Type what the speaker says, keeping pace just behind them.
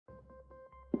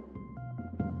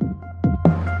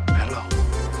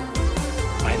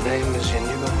name is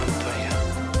Inigo Montoya.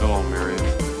 Hello, Miriam.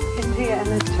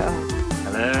 Indiana Jones.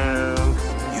 Hello.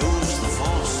 Use the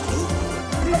Force, Luke.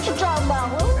 What you talking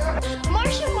about, Luke?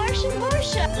 Marcia.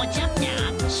 What's up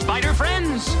now? Spider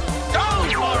friends, go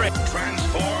for it!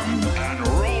 Transform and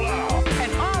roll out.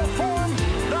 And I'll form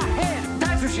the head.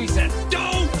 That's what she said.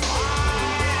 Don't!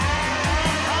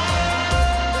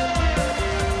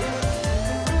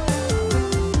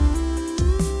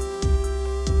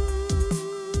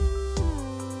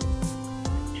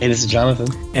 Hey, this is Jonathan.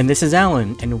 And this is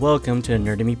Alan, and welcome to the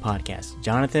Nerd to Me podcast.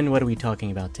 Jonathan, what are we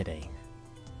talking about today?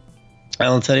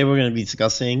 Alan, today we're going to be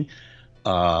discussing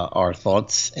our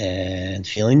thoughts and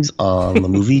feelings on the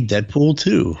movie Deadpool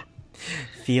 2.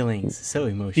 Feelings, so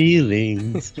emotional.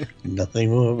 Feelings,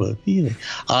 nothing more but feelings.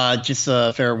 Just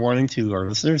a fair warning to our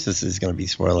listeners, this is going to be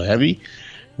spoiler heavy.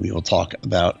 We will talk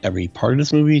about every part of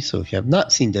this movie, so if you have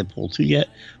not seen Deadpool 2 yet,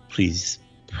 please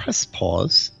press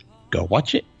pause, go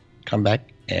watch it, come back,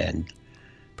 and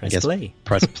Press play.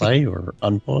 Press play or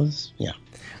unpause. Yeah.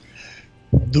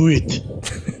 Do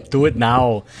it. Do it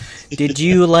now. Did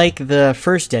you like the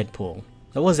first Deadpool?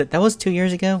 What was it? That was 2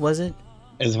 years ago, was it?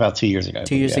 It was about 2 years ago.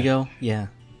 2 years ago? Yeah.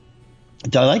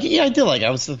 Did I like it? Yeah, I did like it.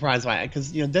 I was surprised by it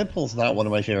because, Deadpool's not one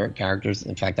of my favorite characters.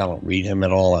 In fact, I don't read him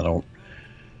at all.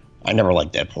 I never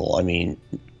liked Deadpool. I mean,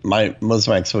 most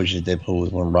of my exposure to Deadpool was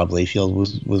when Rob Liefeld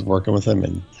was working with him,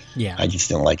 and Yeah. I just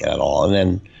didn't like it at all. And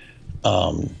then,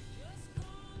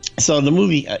 so the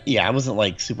movie, I wasn't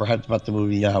like super hyped about the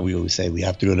movie. You know how we always say we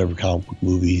have to go to every comic book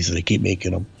movies and they keep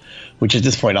making them, which at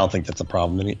this point I don't think that's a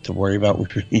problem to worry about. We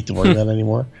need to worry about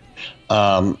anymore.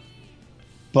 But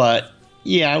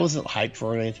yeah, I wasn't hyped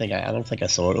for it or anything. I don't think I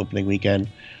saw it opening weekend,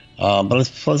 but I was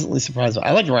pleasantly surprised.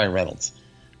 I like Ryan Reynolds.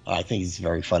 I think he's a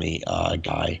very funny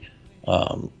guy.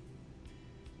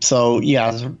 So yeah,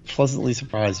 I was pleasantly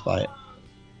surprised by it.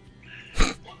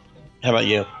 How about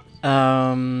you?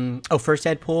 First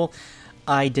Deadpool.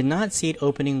 I did not see it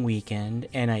opening weekend,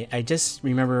 and I just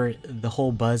remember the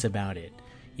whole buzz about it.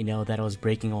 That I was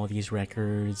breaking all these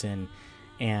records, and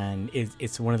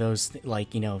it's one of those,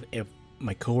 like, if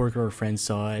my coworker or friend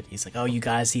saw it, he's like, "Oh, you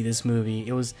guys see this movie?"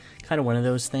 It was kind of one of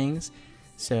those things.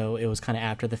 So it was kind of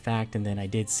after the fact, and then I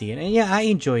did see it, and yeah, I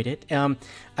enjoyed it.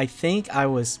 I think I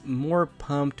was more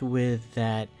pumped with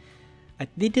that.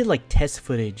 They did like test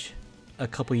footage a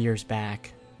couple years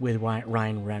back with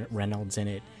Ryan Reynolds in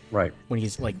it, Right. when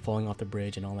he's like falling off the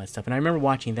bridge and all that stuff. And I remember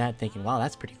watching that, thinking, "Wow,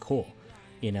 that's pretty cool,"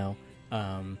 and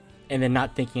then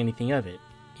not thinking anything of it,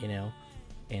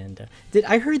 And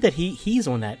I heard that he's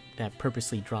the one that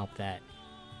purposely dropped that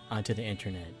onto the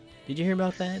internet. Did you hear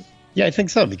about that? Yeah, I think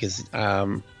so because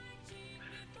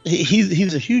he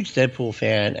was a huge Deadpool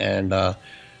fan, and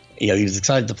he was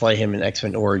excited to play him in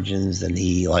X-Men Origins, and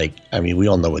we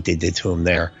all know what they did to him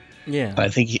there. Yeah, I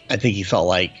think he felt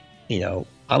like, I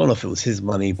don't know if it was his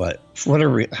money, but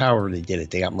however they did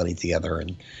it, they got money together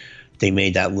and they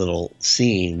made that little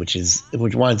scene, which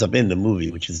winds up in the movie,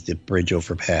 which is the bridge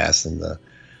overpass and the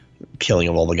killing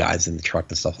of all the guys in the truck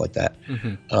and stuff like that.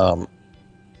 Mm-hmm.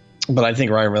 But I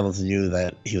think Ryan Reynolds knew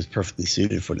that he was perfectly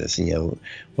suited for this.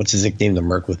 What's his nickname? The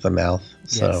Merc with the Mouth.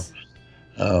 Yes.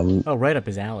 So, right up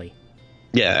his alley.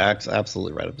 Yeah,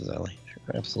 absolutely right up his alley.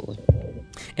 Absolutely.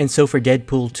 And so for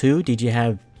Deadpool 2, did you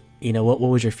have, what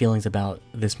was your feelings about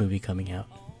this movie coming out?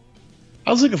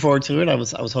 I was looking forward to it. I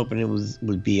was hoping it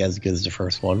would be as good as the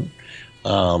first one.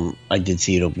 I did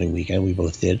see it opening weekend. We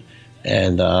both did,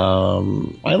 and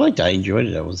I liked it. I enjoyed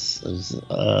it.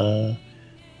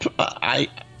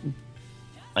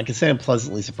 I can say I'm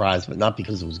pleasantly surprised, but not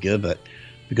because it was good, but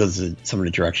because of some of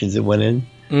the directions it went in.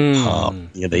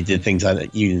 They did things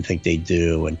that you didn't think they'd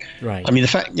do, and right. I mean, the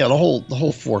fact, the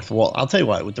whole fourth wall. I'll tell you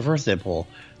what. With the first Deadpool,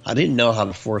 I didn't know how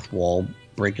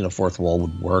breaking the fourth wall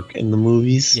would work in the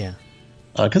movies. Yeah.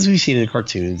 Because we've seen it in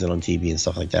cartoons and on TV and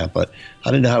stuff like that, but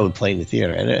I didn't know how it would play in the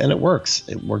theater, and it works.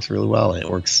 It works really well, and it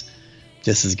works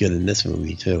just as good in this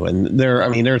movie too. And there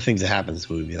are things that happen in this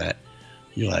movie that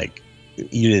you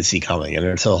didn't see coming, and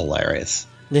they're so hilarious.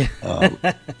 Yeah.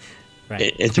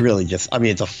 Right. It's really just,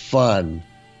 it's a fun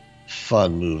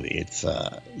movie. It's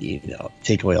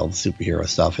take away all the superhero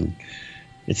stuff, and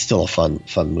it's still a fun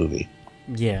movie.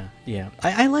 Yeah.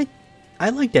 I like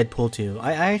Deadpool 2.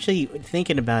 I actually,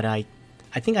 thinking about it,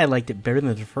 I think I liked it better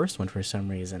than the first one for some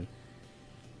reason.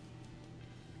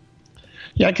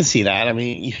 Yeah, I can see that.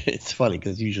 It's funny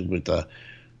because usually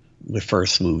with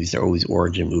first movies, they're always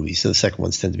origin movies. So the second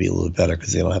ones tend to be a little better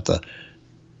because they don't have to,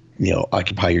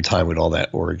 occupy your time with all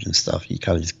that origin stuff. You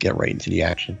kind of just get right into the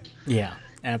action. Yeah,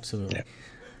 absolutely. Yeah.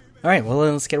 All right, well,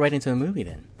 let's get right into the movie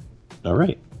then. All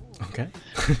right. Okay.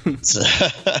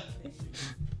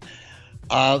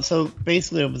 So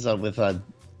basically, it opens up with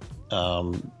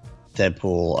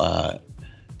Deadpool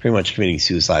pretty much committing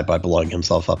suicide by blowing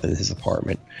himself up in his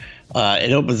apartment.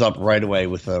 It opens up right away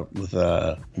with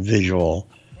a visual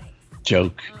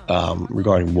joke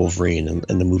regarding Wolverine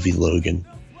and the movie Logan.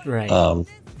 Right.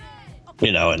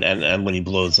 You know, and when he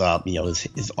blows up, you know,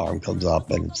 his arm comes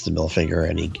up and it's the middle finger,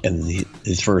 and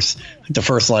the first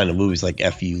line of the movie is like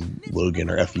 "F you Logan"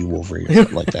 or "F you Wolverine" or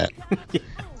something like that.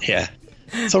 Yeah.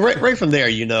 So right from there,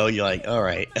 you know, you're like, all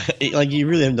right, like you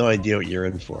really have no idea what you're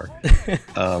in for.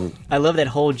 I love that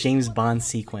whole James Bond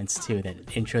sequence too.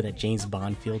 That intro, that James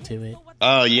Bond feel to it.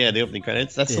 Oh yeah, the opening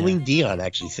credits. That's Celine Dion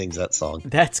actually sings that song.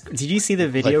 Did you see the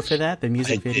video for that? The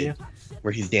music video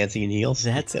where he's dancing in heels.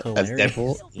 That's hilarious. That's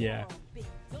Deadpool. Yeah.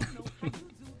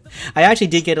 I actually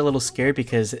did get a little scared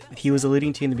because he was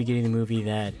alluding to in the beginning of the movie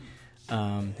that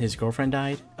his girlfriend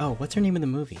died. Oh, what's her name in the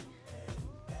movie?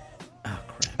 Oh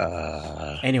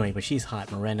crap. Anyway, but she's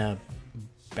hot, Morena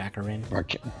Baccarin.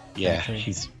 Yeah,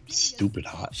 she's stupid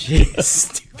hot. She's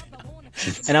stupid hot.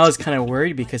 And I was kind of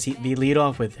worried because they lead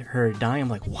off with her dying. I'm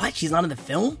like, what? She's not in the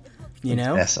film? You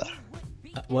know? Vanessa.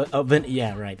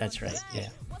 Yeah, right. That's right. Yeah.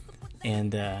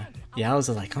 And I was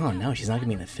like, oh no, she's not gonna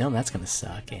be in the film. That's gonna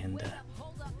suck. And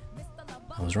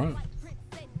I was wrong.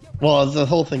 Well, the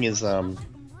whole thing is, so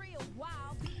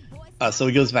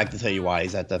he goes back to tell you why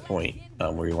he's at that point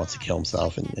where he wants to kill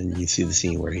himself, and you see the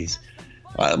scene where he's,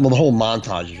 the whole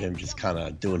montage of him just kind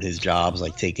of doing his jobs,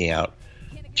 like taking out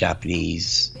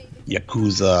Japanese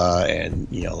yakuza and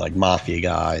like mafia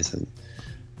guys, and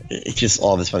it's just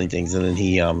all these funny things. And then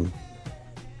he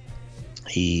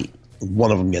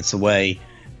one of them gets away,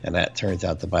 and that turns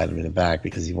out to bite him in the back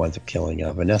because he winds up killing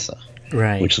Vanessa,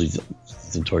 right? Which leads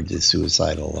him toward this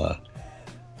suicidal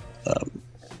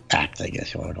act, I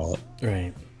guess you want to call it.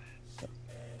 Right.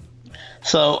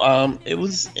 So it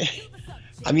was,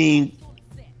 I mean,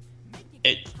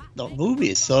 the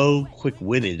movie is so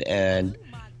quick-witted, and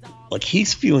like he's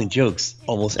spewing jokes.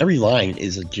 Almost every line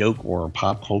is a joke or a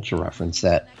pop culture reference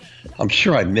that I'm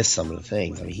sure I missed some of the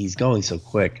things. I mean, he's going so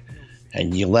quick,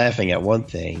 and you're laughing at one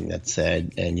thing that's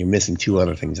said, and you're missing two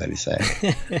other things that he said.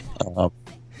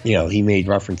 He made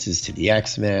references to the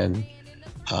X-Men,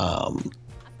 the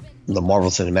Marvel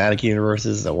Cinematic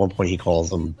Universes. At one point, he calls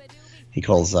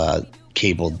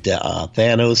Cable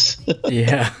Thanos.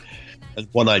 Yeah.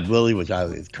 One-Eyed Willie, which I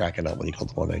was cracking up when he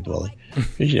called One-Eyed Willie.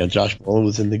 Josh Brolin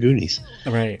was in the Goonies.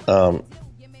 Right. So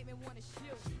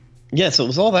it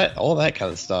was all that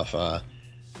kind of stuff.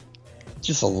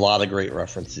 Just a lot of great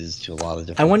references to a lot of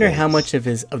different I wonder things. how much of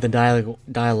the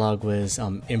dialogue was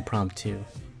impromptu.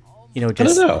 Just, I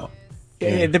don't know. Yeah.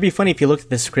 It'd be funny if you looked at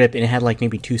the script and it had like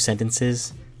maybe 2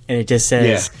 sentences, and it just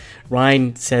says,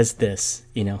 Ryan says this,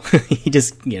 he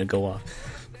just, go off.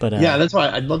 But that's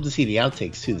why I'd love to see the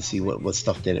outtakes too, to see what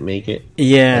stuff didn't make it.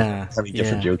 Yeah. How many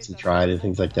different jokes he tried and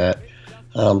things like that.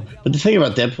 But the thing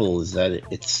about Deadpool is that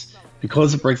it's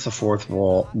because it breaks the fourth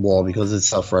wall, because it's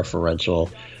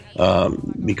self-referential,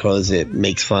 because it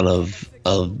makes fun of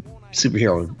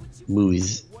superhero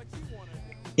movies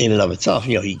in and of itself.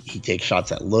 He takes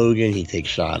shots at Logan, he takes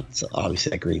shots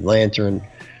obviously at Green Lantern,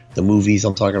 the movies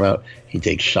I'm talking about. He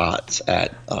takes shots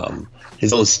at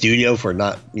his own studio for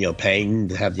not paying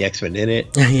to have the X-Men in it.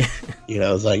 Yeah.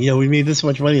 It's like, we made this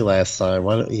much money last time,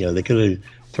 why don't they could have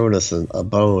thrown us a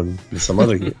bone with some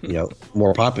other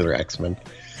more popular X-Men.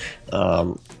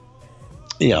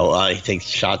 He takes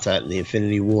shots at the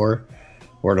Infinity War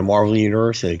or the Marvel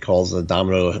Universe, and he calls the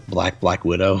Domino Black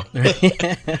Widow.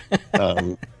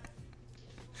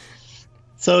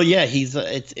 So yeah,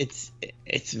 it's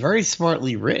very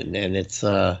smartly written, and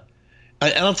and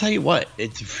I'll tell you what,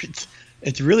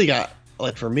 it's really got,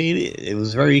 like, for me, it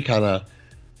was very kind of,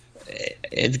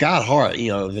 it's got heart.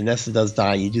 Vanessa does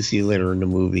die. You do see it later in the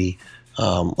movie,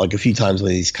 like a few times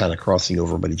when he's kind of crossing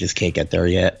over, but he just can't get there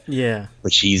yet. Yeah.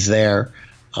 But she's there.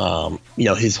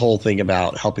 His whole thing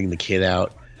about helping the kid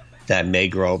out that may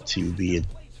grow up to be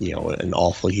an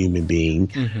awful human being,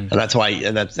 and that's why,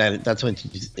 and that's when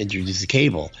he introduces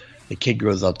Cable. The kid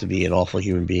grows up to be an awful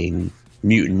human being,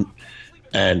 mutant,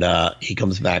 and he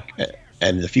comes back,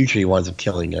 and in the future he winds up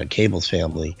killing Cable's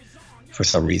family for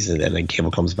some reason, and then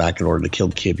Cable comes back in order to kill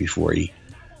the kid before he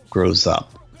grows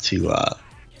up to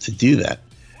do that.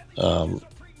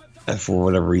 And for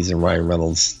whatever reason,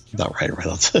 Deadpool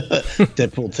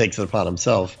takes it upon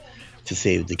himself to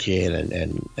save the kid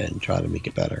and try to make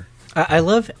it better. I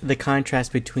love the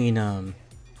contrast between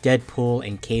Deadpool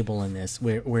and Cable in this,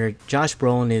 where Josh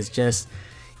Brolin is just,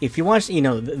 if you watch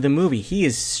the movie, he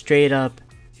is straight up,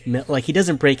 like, he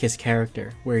doesn't break his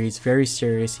character, where he's very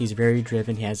serious, he's very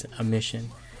driven, he has a mission.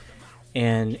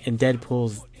 and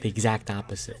Deadpool's the exact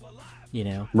opposite, you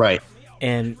know. Right.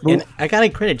 And I gotta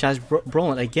credit Josh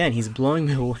Brolin again. He's blowing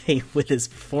me away with his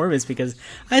performance because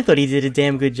I thought he did a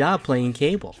damn good job playing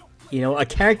Cable. You know, a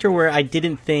character where I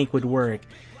didn't think would work.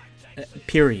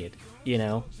 Period. You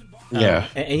know. Yeah.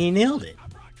 And he nailed it.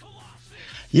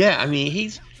 Yeah, I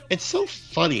mean, it's so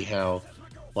funny how,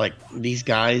 like, these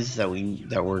guys that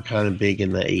were kind of big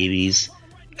in the 80s,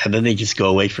 and then they just go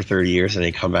away for 30 years and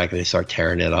they come back and they start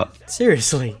tearing it up.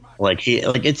 Seriously. Like,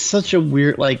 it's such a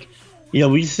weird, like, you know,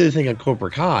 we used to think of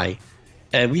Cobra Kai,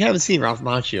 and we haven't seen Ralph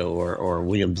Macchio or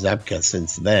William Zabka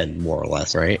since then, more or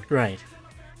less, right? Right.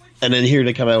 And then here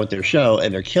they come out with their show,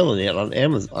 and they're killing it on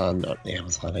Amazon.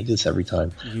 I do this every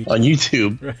time. On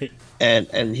YouTube. Right.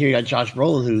 And here you got Josh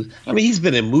Brolin, who, I mean, he's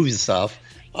been in movies and stuff,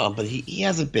 but he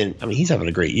hasn't been, I mean, he's having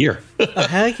a great year. Oh,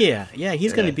 heck yeah. Yeah,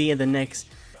 he's going to be in the next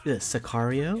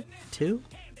Sicario, too.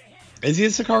 Is he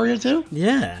in Sicario, too?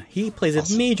 Yeah, he plays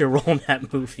a major role in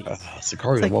that movie.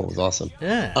 Sicario 1 was awesome.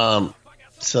 Yeah.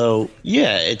 So,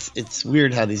 yeah, it's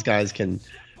weird how these guys can,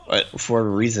 for a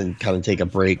reason, kind of take a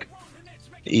break,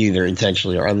 either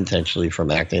intentionally or unintentionally,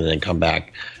 from acting and then come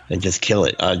back and just kill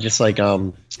it. Just like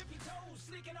Michael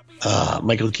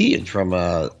Keaton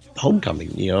from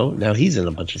Homecoming, you know? Now he's in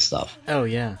a bunch of stuff. Oh,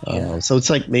 yeah. So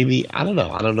it's like maybe, I don't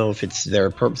know. I don't know if it's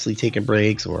they're purposely taking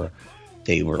breaks or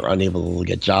they were unable to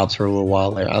get jobs for a little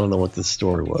while. I don't know what the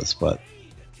story was, but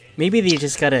maybe they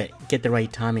just gotta get the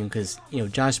right timing because, you know,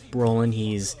 Josh Brolin,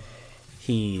 he's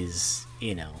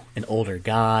you know, an older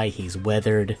guy. He's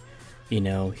weathered. You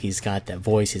know, he's got that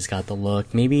voice. He's got the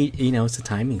look. Maybe, you know, it's a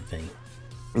timing thing.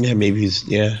 Yeah, maybe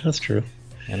that's true.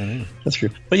 I don't know. That's true.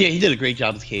 But yeah, he did a great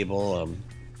job with Cable.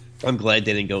 I'm glad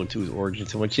they didn't go into his origin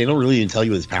too much. They don't really even tell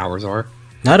you what his powers are.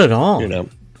 Not at all. You know.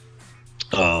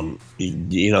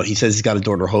 You know, he says he's got a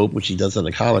daughter Hope, which he does in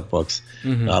the comic books,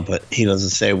 but he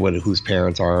doesn't say whose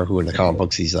parents are. Who in the comic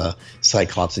books he's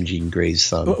Cyclops and Jean Grey's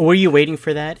son. Were you waiting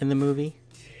for that in the movie?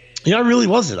 You know, I really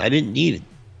wasn't. I didn't need it.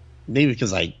 Maybe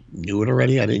because I knew it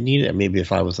already, I didn't need it. Maybe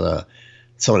if I was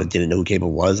someone that didn't know who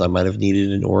Cable was, I might have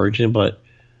needed an origin. But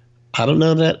I don't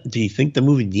know that. Do you think the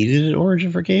movie needed an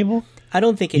origin for Cable? I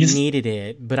don't think it needed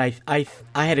it, but I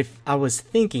was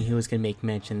thinking he was going to make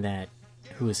mention that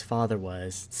who his father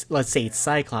was. Let's say it's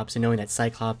Cyclops, and knowing that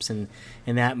Cyclops in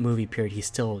that movie period, he's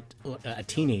still a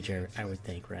teenager, I would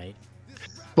think, right?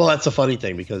 Well, that's a funny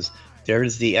thing because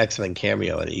there's the X-Men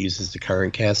cameo, and it uses the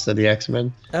current cast of the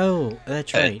X-Men. Oh,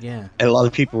 that's right, yeah. And a lot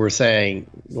of people were saying,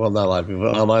 well, not a lot of people,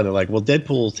 but online are like, well,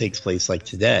 Deadpool takes place like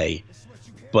today,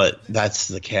 but that's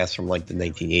the cast from like the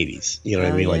 1980s. You know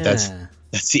what I mean? Like that's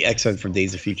the X-Men from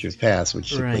Days of Futures Past,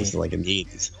 which took place in like in the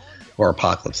 80s, or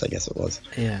Apocalypse, I guess it was.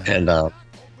 Yeah. And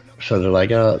so they're like,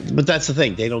 but that's the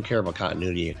thing, they don't care about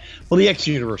continuity. Well, the X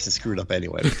universe is screwed up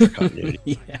anyway with continuity.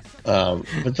 Yeah.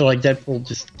 But they're like,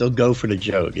 Deadpool, they'll go for the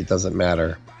joke. It doesn't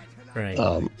matter, right?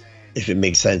 If it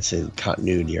makes sense in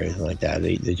continuity or anything like that.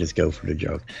 They just go for the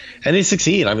joke, and they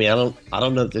succeed. I mean, I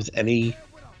don't know if there's any.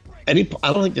 I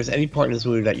don't think there's any part in this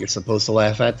movie that you're supposed to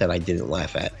laugh at that I didn't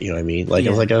laugh at. You know what I mean? Like I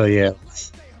was like, oh yeah,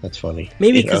 that's funny.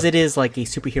 Maybe because it is like a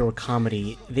superhero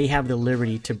comedy, they have the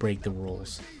liberty to break the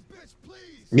rules.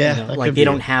 Yeah, you know, like they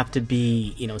don't have to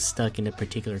be, you know, stuck in a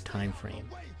particular time frame.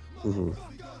 Mm-hmm.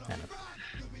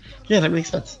 Yeah, that makes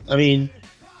sense. I mean,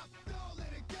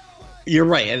 you're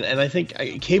right, and I think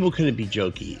Cable couldn't be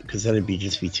jokey because then it'd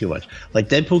just be too much. Like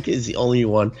Deadpool is the only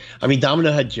one. I mean,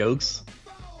 Domino had jokes,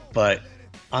 but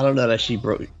I don't know that she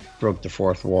broke the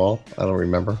fourth wall. I don't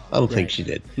remember. I don't think she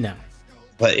did. No,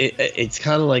 but it's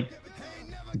kind of like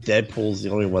Deadpool's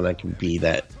the only one that can be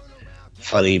that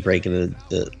funny, breaking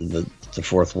the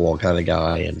fourth wall kind of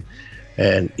guy,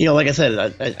 and you know, like I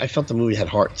said, I felt the movie had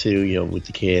heart too, you know, with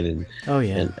the kid and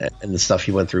and the stuff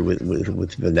he went through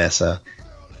with Vanessa,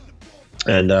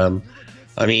 and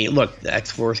I mean, look, the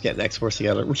X-Force getting X-Force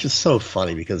together, which is so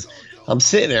funny because I'm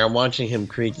sitting there, I'm watching him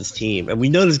create this team, and we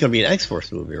know there's going to be an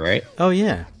X-Force movie, right? Oh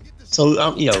yeah.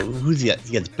 So you know, who's he got?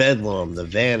 He gets Bedlam, the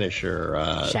Vanisher,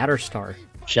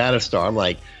 Shatterstar. I'm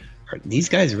like, are these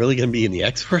guys really going to be in the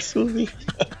X-Force movie?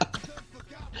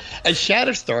 And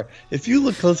Shatterstar, if you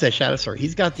look close at Shatterstar,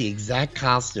 he's got the exact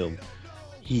costume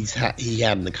he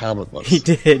had in the comic books. He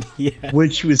did, yeah.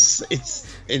 Which was,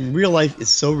 it's in real life,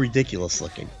 is so ridiculous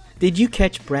looking. Did you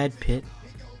catch Brad Pitt?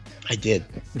 I did.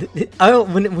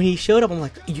 When he showed up, I'm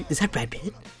like, is that Brad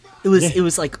Pitt? It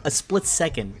was like a split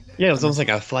second. Yeah, it was almost like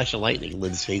a flash of lightning lit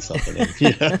his face up in it.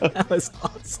 Yeah. That was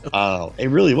awesome. Oh,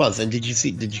 it really was. And did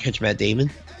you catch Matt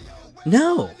Damon?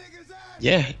 No.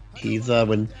 Yeah, he's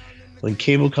when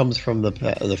Cable comes from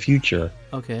the future.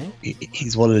 Okay.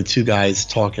 He's one of the two guys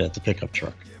talking at the pickup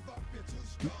truck.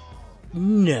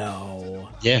 No.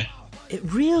 Yeah. It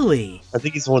really? I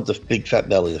think he's the one with the big fat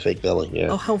belly, the fake belly. Yeah.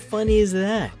 Oh, how funny is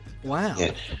that? Wow.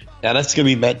 Yeah. Now that's gonna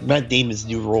be Matt Damon's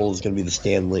new role is gonna be the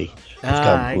Stan Lee.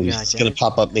 I He's gotcha. gonna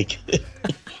pop up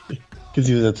because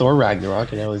he was in Thor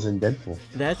Ragnarok and now he's in Deadpool.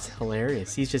 That's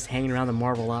hilarious. He's just hanging around the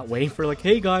Marvel lot waiting for like,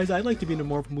 hey guys, I'd like to be in a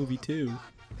Marvel movie too.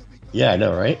 Yeah, I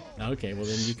know, right? Okay, well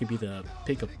then you can be the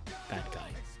pickup bad guy.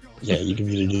 Yeah, you can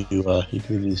be the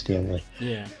new Stan Lee.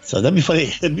 Yeah. So that'd be funny.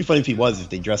 It'd be funny if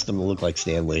they dressed him to look like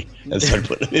Stan Lee and started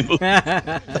putting him in movies.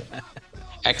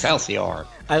 Excelsior.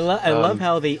 I love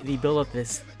how they build up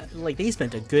this, like they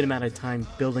spent a good amount of time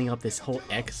building up this whole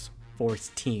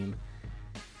X-Force team.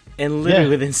 And literally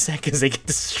within seconds they get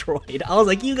destroyed. I was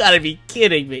like, you gotta be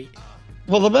kidding me.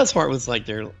 Well, the best part was like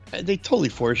they totally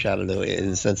foreshadowed it in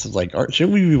the sense of like,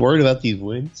 shouldn't we be worried about these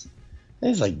wins? And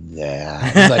he's like, nah.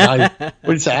 He's like, what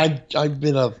do you say? I've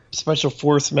been a special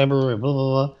force member and blah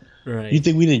blah blah. Right. You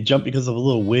think we didn't jump because of a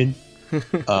little win?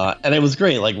 And it was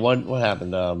great. Like what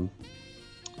happened?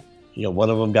 One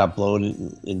of them got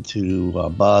blown into a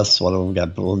bus. One of them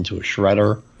got blown into a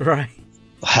shredder. Right.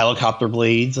 Helicopter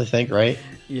blades, I think. Right.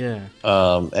 Yeah.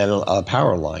 And a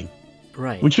power line.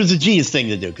 Right. Which was a genius thing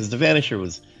to do because the Vanisher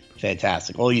was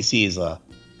fantastic. All you see is a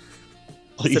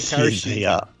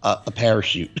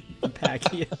parachute.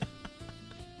 Yeah.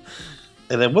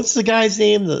 And then what's the guy's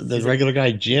name? The regular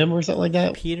guy, Jim or something like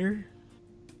that? Peter,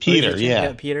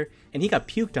 yeah. Peter. And he got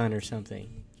puked on or something.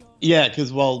 Yeah,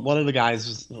 because, one of the guys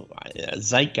was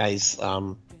Zeitgeist.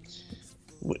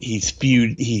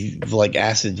 He like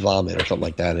acid vomit or something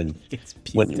like that. And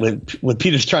when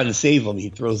Peter's trying to save him, he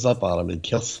throws up on him and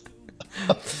kills him.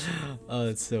 Oh,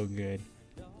 that's so good.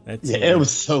 It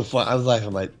was so fun. I was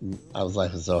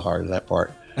laughing so hard at that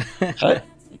part.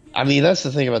 I mean, that's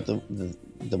the thing about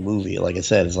the movie. Like I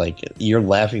said, it's like you're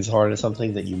laughing so hard at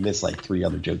something that you miss like 3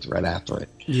 other jokes right after it.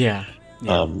 Yeah.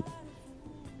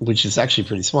 Which is actually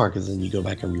pretty smart because then you go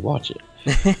back and rewatch it.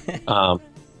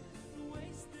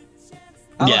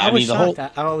 I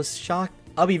was shocked.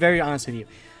 I'll be very honest with you.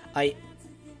 I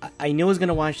knew I was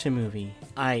gonna watch the movie.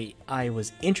 I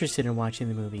was interested in watching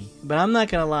the movie, but I'm not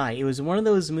gonna lie. It was one of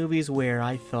those movies where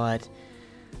I thought,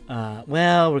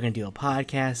 well, we're gonna do a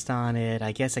podcast on it.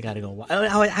 I guess I gotta go.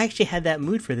 I actually had that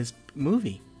mood for this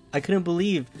movie. I couldn't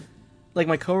believe, like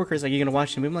my coworkers, like, you're gonna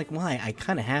watch the movie. I'm like, why? I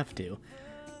kind of have to,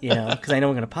 because I know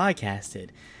we're gonna podcast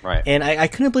it. Right. And I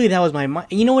couldn't believe that was my mind.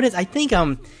 You know what it is? I think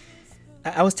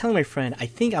I was telling my friend, I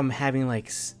think I'm having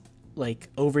like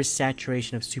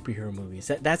oversaturation of superhero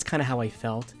movies. That's kind of how I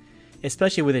felt,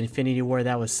 especially with Infinity War.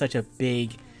 That was such a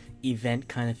big event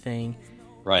kind of thing.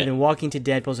 Right. And then walking to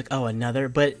Deadpool was like, oh, another.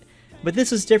 But this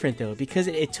was different though, because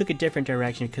it took a different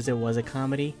direction because it was a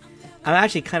comedy. I'm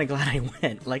actually kind of glad I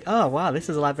went. Like, oh wow, this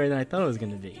is a lot better than I thought it was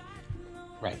going to be.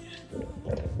 Right.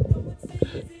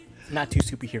 Not too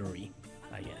superhero-y,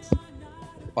 I guess.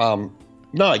 No,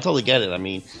 I totally get it. I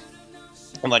mean,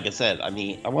 and like I said, I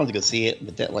wanted to go see it,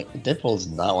 but Deadpool is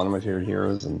not one of my favorite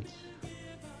heroes, and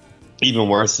even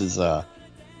worse is, I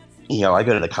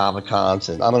go to the Comic Cons,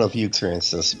 and I don't know if you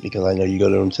experience this because I know you go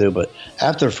to them too, but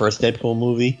after the first Deadpool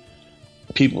movie,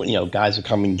 people, guys were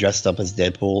coming dressed up as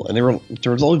Deadpool, and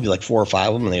there was always like 4 or 5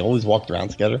 of them, and they always walked around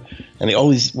together, and they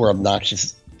always were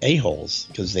obnoxious a-holes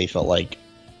because they felt like,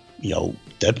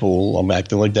 Deadpool, I'm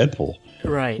acting like Deadpool.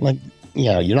 Right. Like,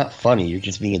 you're not funny, you're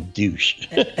just being a douche.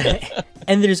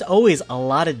 And there's always a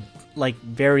lot of like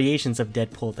variations of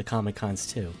Deadpool at the Comic Cons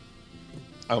too.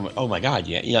 Oh my god,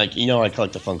 yeah. I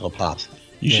collect the Funko Pops.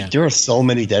 There are so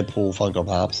many Deadpool Funko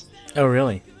Pops. Oh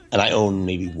really? And I own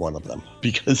maybe one of them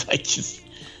because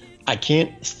I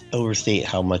can't overstate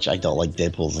how much I don't like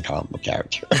Deadpool as a comic book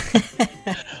character.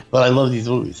 But I love these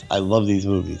movies.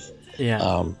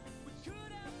 Yeah.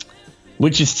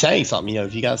 Which is saying something,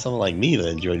 if you got someone like me that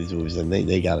enjoy these movies, then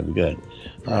they gotta be good.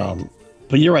 Right.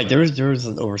 But you're right, there is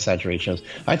an oversaturation.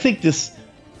 I think this,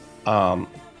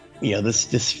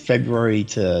 this February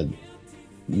to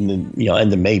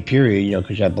end of May period,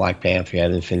 because you had Black Panther, you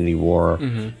had Infinity War,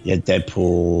 you had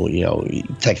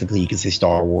Deadpool, technically you could say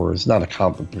Star Wars, not a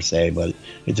comic book per se, but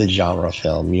it's a genre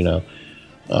film,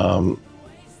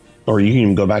 or you can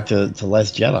even go back to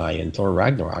Last Jedi and Thor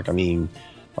Ragnarok. I mean,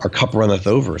 our cup runneth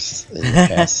over in the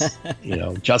past,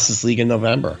 Justice League in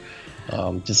November.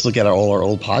 Just look at all our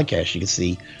old podcasts. You can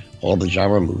see all the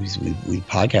genre movies we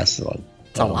podcasted on.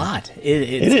 It's a lot.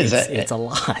 It is. It's a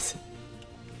lot.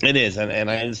 It is, and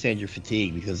I understand your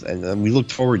fatigue because, and we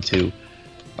looked forward to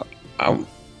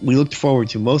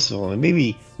most of them, and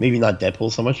maybe not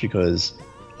Deadpool so much because,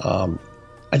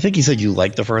 I think you said you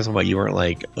liked the first one, but you weren't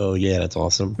like, oh yeah, that's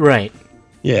awesome. Right.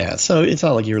 Yeah, so it's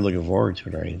not like you were looking forward to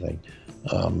it or anything.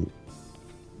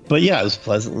 But yeah, I was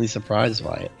pleasantly surprised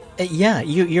by it. Yeah,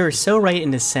 you're so right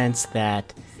in the sense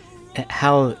that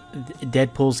how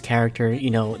Deadpool's character,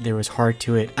 there was heart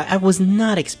to it. I was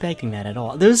not expecting that at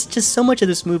all. There was just so much of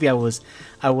this movie I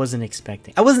wasn't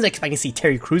expecting. I wasn't expecting to see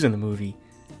Terry Crews in the movie.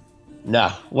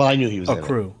 Nah, well, I knew he was in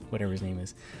Crew, whatever his name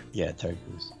is. Yeah, Terry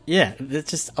Crews. Yeah,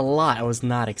 it's just a lot I was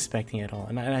not expecting at all,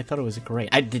 and I thought it was great.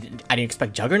 I didn't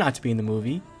expect Juggernaut to be in the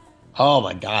movie. Oh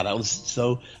my god, I was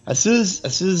so as soon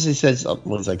as he said something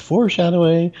was like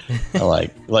foreshadowing, I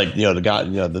like the guy,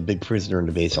 the big prisoner in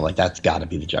the base. I'm like, that's got to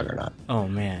be the Juggernaut. Oh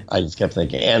man, I just kept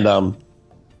thinking, and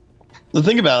the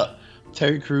thing about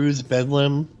Terry Crews,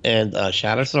 Bedlam, and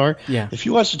Shatterstar, yeah, if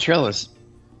you watch the trailers,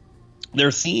 there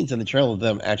are scenes in the trailer of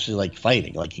them actually like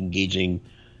fighting, like engaging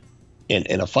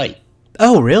in a fight.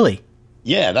 Oh really?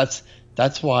 Yeah,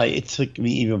 that's why it took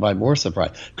me even by more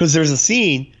surprise, because there's a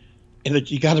scene.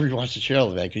 And you got to rewatch the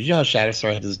trailer, man, because you know how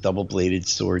Shatterstar had those double-bladed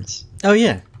swords. Oh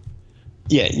yeah,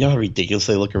 yeah. You know how ridiculous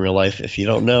they look in real life. If you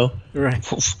don't know, right?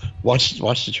 Watch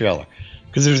the trailer,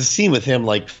 because there's a scene with him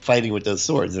like fighting with those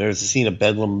swords, and there's a scene of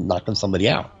Bedlam knocking somebody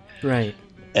out. Right.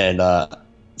 And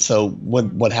so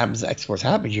when what happens to X-Force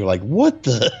happens, you're like, what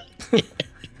the?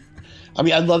 I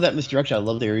mean, I love that misdirection. I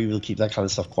love they were able to keep that kind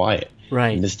of stuff quiet,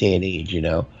 right, in this day and age.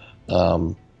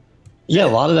 Yeah, a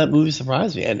lot of that movie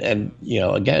surprised me, and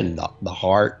again, the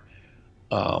heart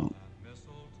of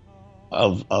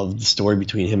the story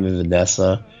between him and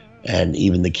Vanessa, and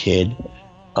even the kid,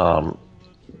 and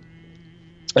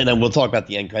then we'll talk about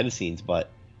the end credit scenes. But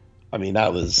I mean,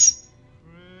 that was,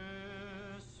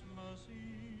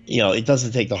 it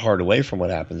doesn't take the heart away from what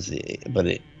happens, but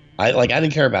I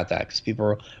didn't care about that because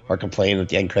people are complaining that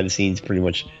the end credit scenes pretty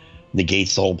much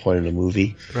negates the whole point of the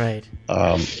movie, right?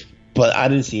 But I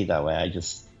didn't see it that way.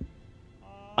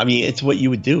 I mean, it's what you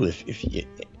would do if you,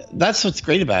 that's what's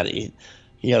great about it.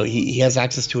 He has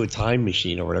access to a time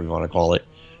machine or whatever you want to call it.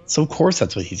 So of course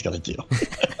that's what he's going to do.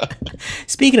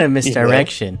 Speaking of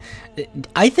misdirection,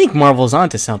 I think Marvel's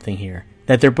onto something here.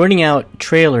 That they're putting out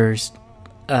trailers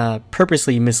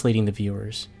purposely misleading the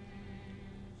viewers.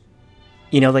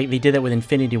 Like they did that with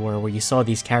Infinity War, where you saw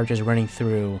these characters running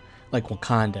through like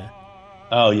Wakanda.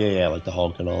 Oh, yeah, like the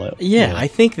Hulk and all that. Yeah, I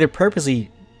think they're purposely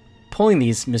pulling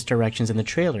these misdirections in the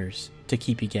trailers to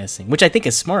keep you guessing, which I think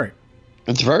is smart.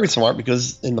 It's very smart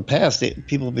because in the past,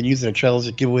 people have been using the trailers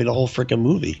to give away the whole freaking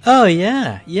movie. Oh,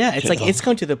 yeah. Yeah, it's like it's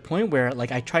gone to the point where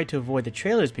like I tried to avoid the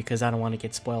trailers because I don't want to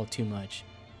get spoiled too much.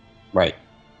 Right.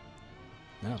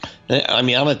 No. I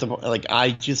mean, I'm at the like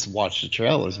I just watched the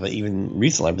trailers, but even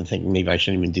recently I've been thinking maybe I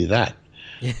shouldn't even do that.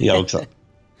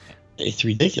 It's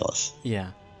ridiculous.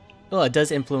 Yeah. Well, it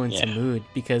does influence the mood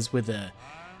because with the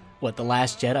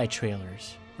Last Jedi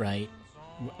trailers, right?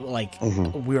 Like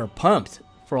we were pumped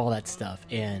for all that stuff,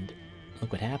 and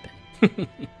look what happened.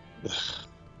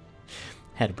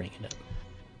 Had to bring it up.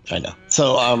 I know.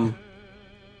 So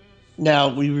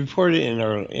now we reported in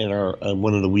our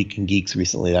one of the Weekend Geeks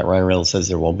recently that Ryan Reynolds says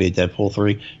there won't be a Deadpool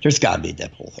 3. There's got to be a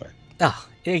Deadpool 3. Oh,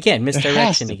 again,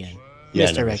 misdirection again. Yeah,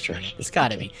 misdirection. It's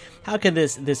got to be. How could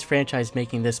this franchise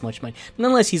making this much money?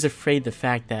 Unless he's afraid the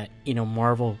fact that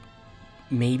Marvel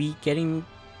may be getting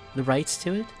the rights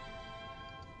to it,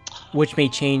 which may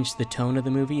change the tone of the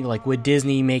movie. Like, would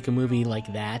Disney make a movie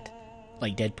like that,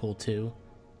 like Deadpool 2?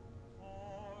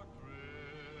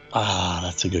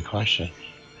 That's a good question.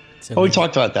 So we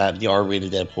talked about that, the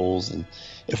R-rated Deadpools, and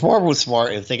if Marvel was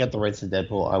smart, if they got the rights to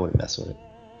Deadpool, I wouldn't mess with it.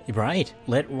 Right.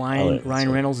 Let Ryan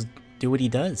Reynolds do what he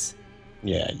does.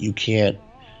 Yeah, you can't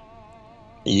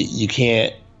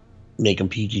make him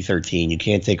PG-13. You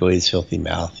can't take away his filthy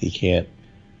mouth. You can't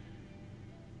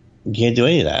do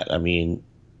any of that. I mean,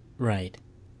 right.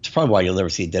 It's probably why you'll never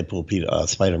see a Deadpool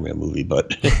Spider-Man movie,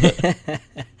 but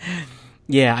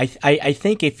yeah, I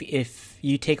think if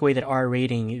you take away that R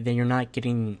rating, then you're not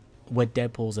getting what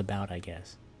Deadpool's about, I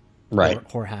guess. Right.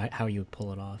 Or how you would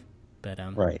pull it off. But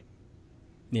right.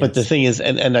 Yes. But the thing is,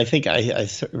 and I think I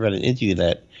read an interview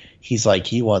that he's like,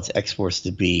 he wants X-Force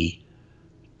to be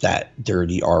that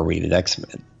dirty R-rated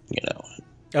X-Men,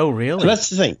 Oh, really? And that's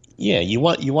the thing. Yeah, you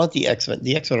want the X-Men.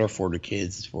 The X-Men are for the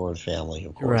kids, it's for the family,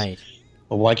 of course. Right.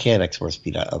 But why can't X-Force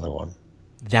be that other one?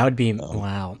 That would be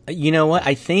wow. You know what?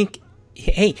 I think.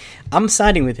 Hey, I'm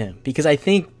siding with him because I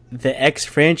think the X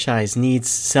franchise needs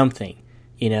something.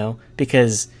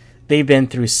 Because they've been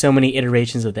through so many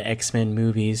iterations of the X-Men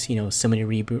movies. So many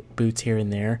reboots here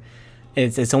and there.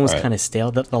 It's almost kind of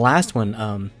stale. The last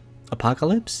one,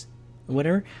 Apocalypse,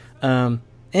 whatever. I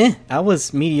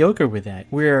was mediocre with that.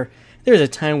 Where there was a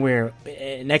time where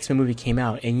an X-Men movie came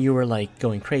out and you were like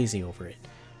going crazy over it,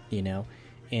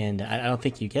 and I don't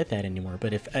think you get that anymore.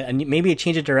 But if maybe a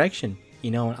change of direction,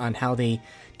 on how they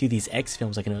do these X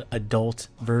films, like an adult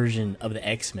version of the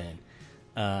X-Men.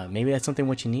 Maybe that's something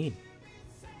what you need.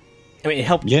 I mean, it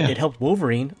helped. Yeah. It helped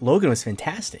Wolverine. Logan was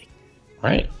fantastic.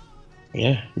 Right.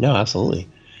 Yeah. No, absolutely.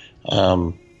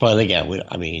 But again, what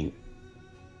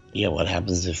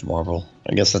happens if Marvel?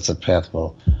 I guess that's a path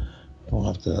we'll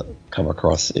have to come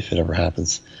across if it ever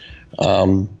happens.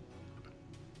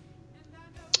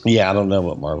 Yeah, I don't know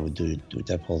what Marvel would do with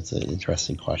Deadpool. It's an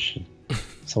interesting question.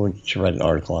 Someone should write an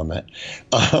article on that.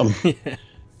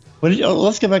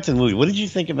 Let's get back to the movie. What did you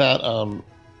think about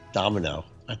Domino?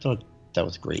 I thought that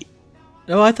was great.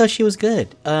 Oh, I thought she was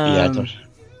good. Yeah, I thought.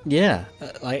 Yeah,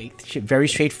 very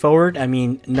straightforward. I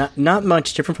mean, not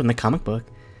much different from the comic book.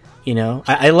 You know,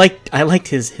 I liked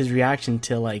his reaction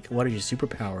to like, what are your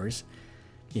superpowers?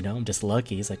 You know, I'm just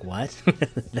lucky. He's like, what?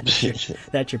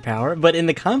 that's your power. But in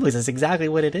the comic books, that's exactly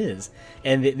what it is,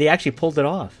 and they actually pulled it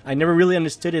off. I never really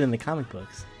understood it in the comic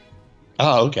books.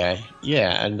 Oh, okay,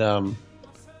 yeah, and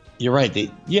you're right.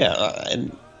 And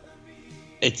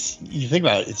you think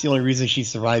about it, it's the only reason she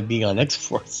survived being on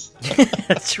X-Force.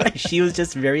 That's right. She was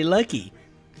just very lucky.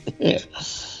 Yeah.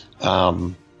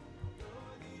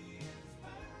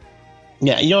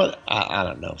 Yeah, you know what? I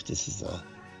don't know if this is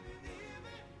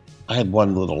I had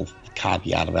one little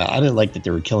caveat about it. I didn't like that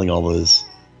they were killing all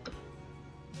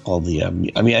the. I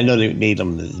mean, I know they made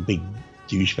them the big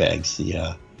douchebags,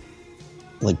 the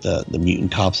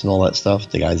mutant cops and all that stuff.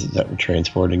 The guys that were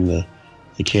transporting the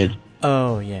kid.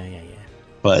 Oh yeah.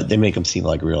 But they make them seem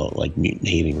like real, like mutant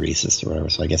hating racist or whatever.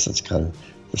 So I guess that's kind of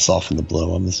to soften the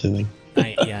blow. I'm assuming.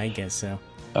 I guess so.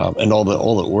 And all the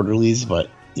orderlies, but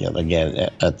again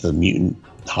at the mutant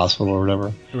hospital or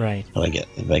whatever. Right. But I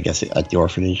guess at the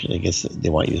orphanage, I guess they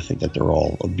want you to think that they're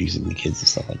all abusing the kids and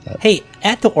stuff like that. Hey,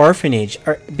 at the orphanage,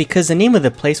 because the name of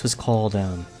the place was called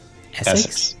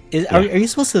Essex. Are you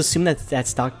supposed to assume that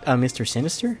that's Mr.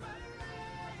 Sinister?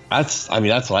 That's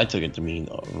what I took it to mean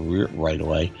right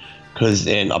away. Because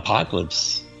in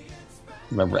Apocalypse,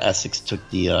 remember Essex took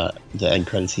the end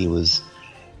credit scene was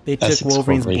they took Essex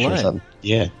Wolverine's blood.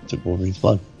 Yeah, took Wolverine's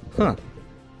blood. Huh.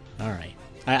 All right.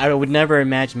 I would never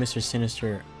imagine Mr.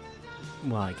 Sinister.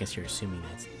 Well, I guess you're assuming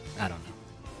that's. I don't know.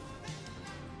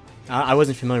 I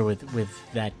wasn't familiar with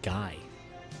that guy.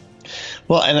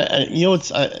 Well, and you know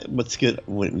what's good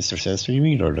with Mr. Sinister? You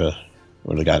mean, or the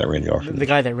guy that ran the orphanage? The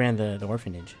guy that ran the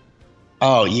orphanage.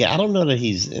 Oh yeah, I don't know that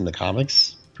he's in the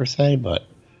comics per se, but.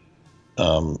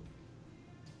 But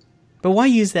why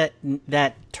use that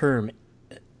term?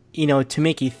 To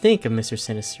make you think of Mr.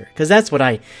 Sinister, because that's what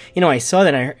I saw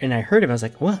that and I heard him. I was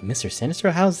like, "What, Mr.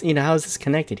 Sinister? How is this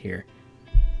connected here?"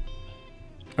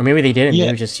 Or maybe they didn't. Yeah.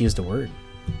 Maybe just used the word.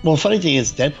 Well, funny thing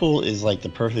is, Deadpool is like the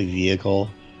perfect vehicle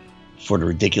for the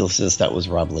ridiculousness that was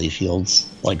Rob Liefeld's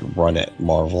run at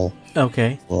Marvel.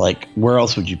 Okay. Like, where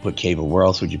else would you put Cable? Where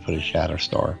else would you put a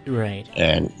Shatterstar? Right.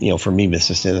 And for me,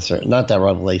 Mr. Sinister. Not that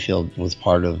Rob Liefeld was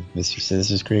part of Mr.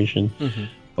 Sinister's creation. Mm-hmm.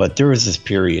 But there was this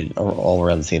period all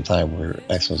around the same time where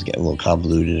X-Men was getting a little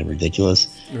convoluted and ridiculous,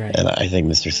 right. And I think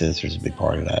Mr. Sinister is a big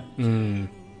part of that.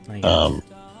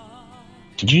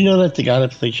 Did you know that the guy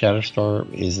that played Shatterstar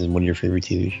is in one of your favorite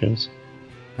TV shows?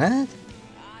 What?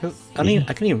 I don't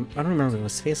remember what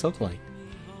his face looked like.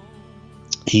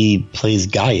 He plays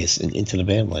Gaius in Into the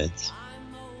Badlands.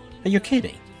 Are you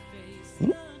kidding?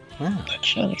 Wow. That's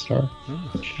Shatterstar.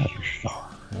 Shatterstar.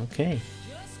 Okay.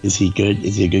 Is he good?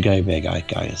 Is he a good guy or bad guy,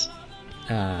 Gaius?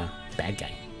 Bad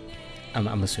guy.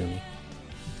 I'm assuming.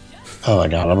 Oh my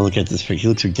god, I'm gonna look at this picture. He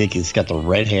looks ridiculous. He's got the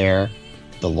red hair,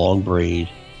 the long braid.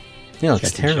 Yeah, it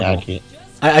looks terrible.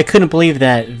 I couldn't believe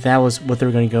that was what they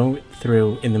were going to go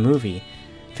through in the movie,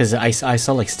 because I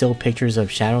saw still pictures of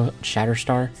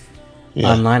Shatterstar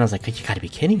online. I was like, you got to be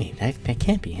kidding me! That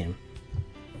can't be him.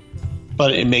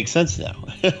 But it makes sense now.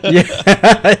 Yeah,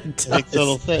 it makes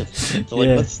total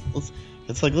sense.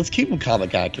 So let's keep him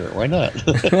comic accurate. Why not?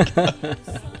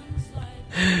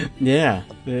 Yeah,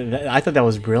 I thought that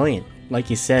was brilliant. Like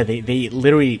you said, they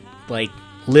literally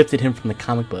lifted him from the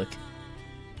comic book.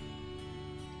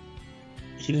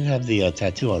 He didn't have the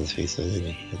tattoo on his face, though, did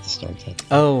he? He had the star tattoo.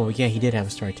 Oh, yeah, he did have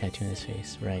a star tattoo on his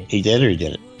face, right? He did, or he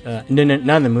didn't? No,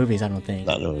 not in the movies, I don't think.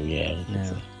 Not in the movie, yeah.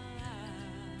 No.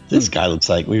 This guy looks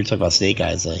like, we were talking about Snake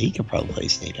Eyes, he could probably play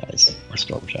Snake Eyes or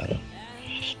Storm Shadow.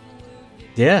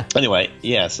 Yeah. Anyway,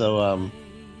 yeah, so,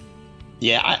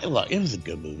 look, it was a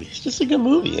good movie. It's just a good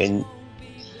movie. And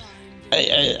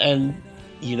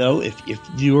if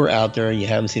you are out there and you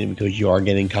haven't seen it because you are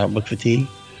getting comic book fatigue,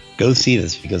 go see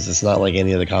this, because it's not like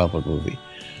any other comic book movie.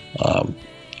 Because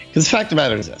the fact of the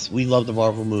matter is this: we love the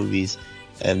Marvel movies,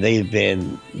 and they've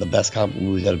been the best comic book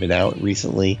movies that have been out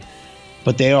recently.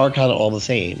 but they are kind of all the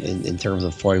same in terms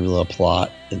of formula,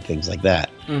 plot, and things like that.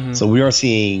 Mm-hmm. So we are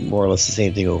seeing more or less the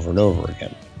same thing over and over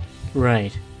again.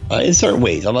 Right. In certain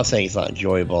ways. I'm not saying it's not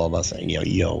enjoyable. I'm not saying,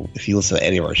 if you listen to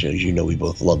any of our shows, we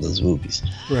both love those movies.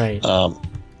 Right.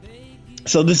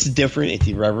 So this is different. It's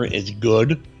irreverent. It's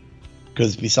good.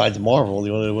 Because besides Marvel,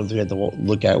 the only ones we had to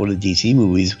look at were the DC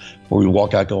movies where we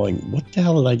walk out going, what the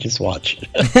hell did I just watch?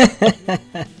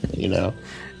 Yeah.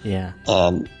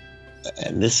 And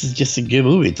this is just a good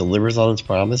movie. It delivers on its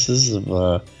promises.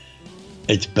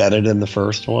 It's better than the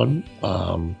first one.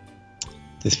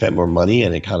 They spent more money,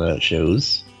 and it kind of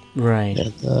shows. Right.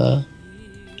 And,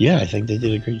 I think they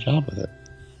did a great job with it.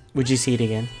 Would you see it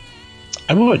again?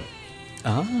 I would.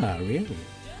 Ah, really?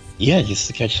 Yeah, just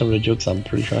to catch some of the jokes I'm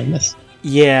pretty sure I missed.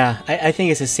 Yeah, I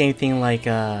think it's the same thing like,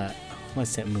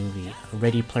 what's that movie?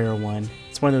 Ready Player One.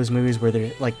 It's one of those movies where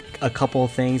there's like a couple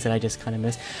of things that I just kind of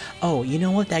missed. Oh, you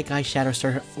know what? That guy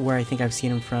Shatterstar, where I think I've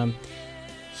seen him from,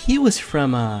 he was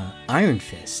from Iron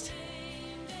Fist,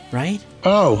 right?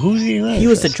 Oh, who's he? He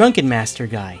was the Drunken Master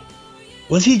guy.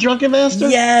 Was he Drunken Master?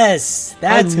 Yes,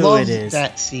 that's who it is.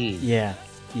 That scene. Yeah.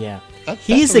 that's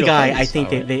He's the guy funny I think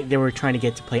style, right? they were trying to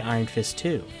get to play Iron Fist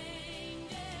too.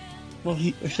 Well,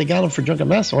 if they got him for Drunken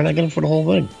Master, why not get him for the whole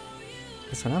thing?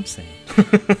 That's what I'm saying.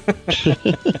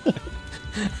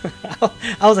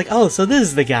 I was like, oh, so this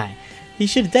is the guy. He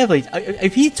should definitely...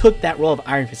 If he took that role of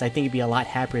Iron Fist, I think he'd be a lot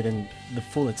happier than the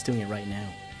fool that's doing it right now.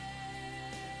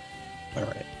 All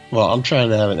right. Well, I'm trying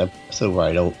to have an episode where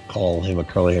I don't call him a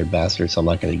curly-haired bastard, so I'm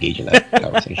not going to engage in that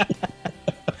conversation.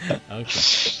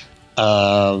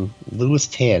 Okay. Louis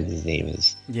Tan, his name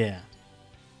is. Yeah.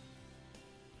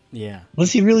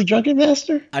 Was he really Drunken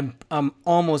Master? I'm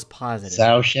almost positive.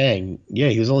 Zhao Shang. Yeah,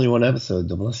 he was only one episode.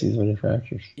 The Blessings of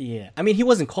Manufacturers. Yeah. I mean, he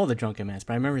wasn't called the Drunken Master,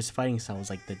 but I remember his fighting style was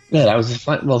like the... Yeah, that was his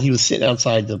fight. Well, he was sitting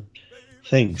outside the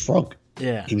thing, drunk.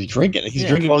 Yeah. He was drinking. He's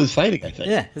drinking while he was fighting, I think.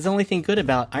 Yeah, it's the only thing good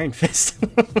about Iron Fist.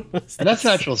 And that's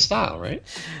natural style, right?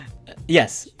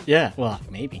 Yes. Yeah, well,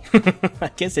 maybe. I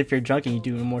guess if you're drunk and you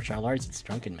do martial arts, it's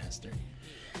Drunken Master.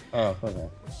 Oh, okay.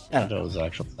 I don't know. know. It was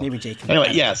actual style. Maybe Jake.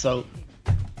 Anyway, yeah, so...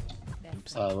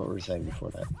 what were we saying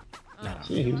before that? No.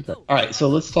 So, yeah, he was good. All right, so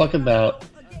let's talk about...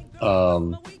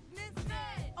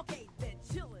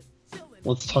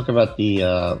 let's talk about the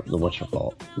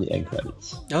whatchamacallit, the end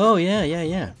credits. Oh,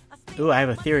 yeah. Ooh, I have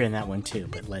a theory on that one too,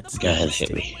 but let's... Go ahead,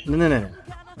 hit me. No.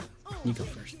 You go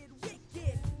first.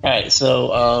 All right,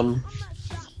 so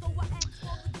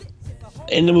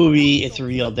in the movie, it's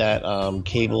revealed that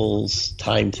Cable's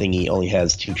time thingy only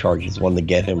has two charges: one to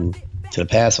get him to the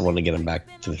past and one to get him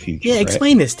back to the future. Yeah, right?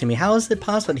 explain this to me. How is it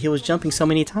possible that he was jumping so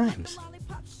many times?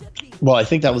 Well, I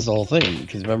think that was the whole thing,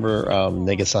 because remember,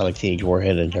 Negasonic Teenage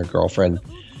Warhead and her girlfriend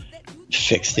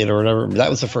fixed it or whatever. That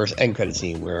was the first end credit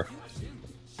scene where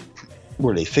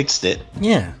they fixed it.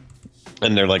 Yeah.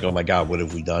 And they're like, "Oh my God, what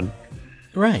have we done?"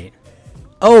 Right.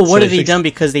 Oh, what So have they done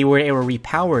because they were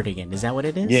repowered again? Is that what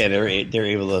it is? Yeah, they're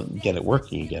able to get it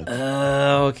working again.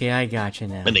 Oh, okay, I got you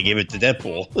now. And they gave it to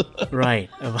Deadpool. Right,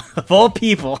 of all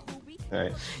people. All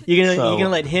right. You're gonna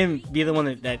let him be the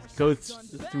one that goes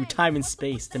through time and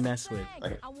space to mess with.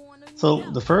 Right. So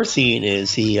the first scene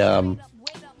is he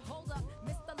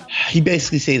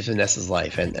basically saves Vanessa's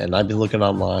life, and I've been looking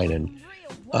online, and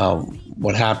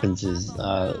what happens is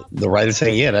the writer's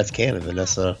saying, yeah, that's canon.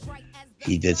 Vanessa,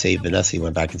 he did save Vanessa. He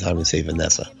went back in time and saved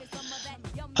Vanessa.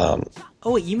 Oh,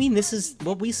 wait, you mean this is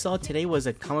what we saw today was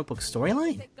a comic book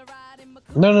storyline?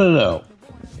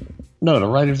 No, the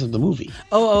writers of the movie.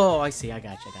 Oh, I see. I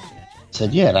got you.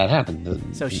 Said, yeah, that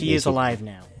happened. So she is alive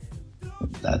now.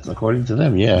 That's according to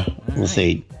them, yeah. Unless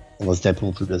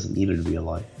Deadpool 2 doesn't need her to be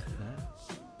alive.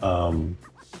 And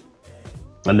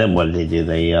then what did they do?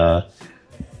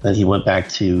 Then he went back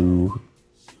to...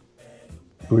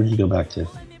 Where did he go back to?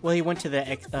 Well, he went to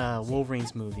the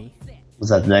Wolverine's movie. Was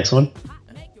that the next one?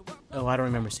 Oh, I don't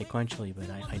remember sequentially, but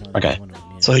I know okay. That's one of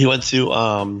them. Yeah. So he went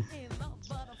to...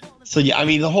 So yeah, I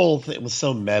mean, the whole thing was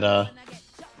so meta.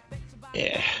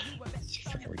 Yeah. It's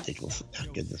freaking ridiculous how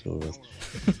good this movie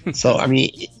was. So, I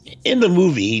mean, in the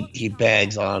movie, he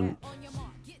bags on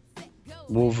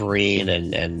Wolverine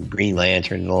and Green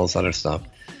Lantern and all this other stuff.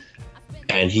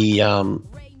 And he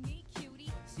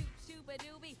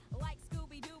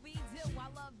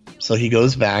so he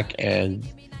goes back to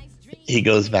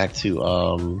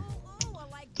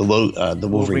the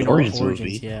Wolverine Origins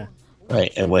movie. Yeah.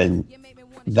 Right, and when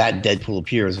that Deadpool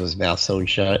appears with his mouth sewn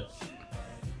shut,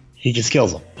 he just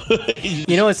kills him.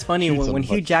 You know, it's funny, when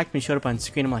Hugh Jackman showed up on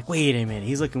screen, I'm like, wait a minute,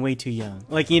 he's looking way too young.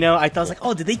 Like, I was like,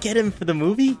 oh, did they get him for the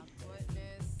movie?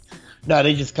 No,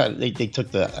 they just they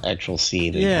took the actual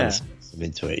scene and kind of squeezed him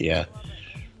into it, yeah.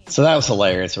 So that was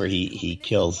hilarious, where he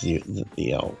kills he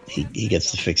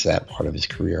gets to fix that part of his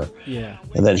career. Yeah.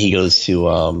 And then he goes to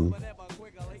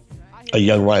a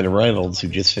young Ryan Reynolds who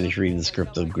just finished reading the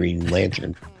script of Green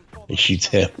Lantern and shoots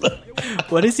him.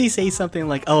 What does he say? Something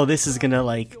like, "Oh, this is gonna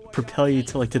like propel you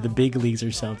to the big leagues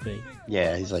or something."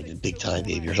 Yeah, he's like a big time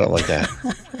baby or something like that.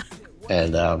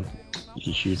 And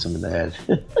he shoots him in the head.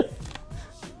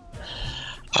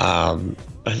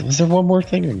 Was there one more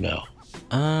thing or no?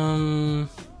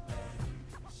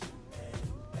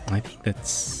 I think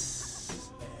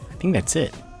that's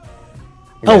it.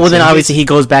 Oh, well, then obviously he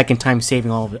goes back in time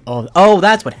saving all of it. Oh,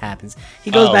 that's what happens.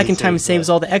 He goes back in time and saves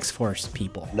all the X-Force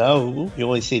people. No, he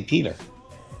only saved Peter.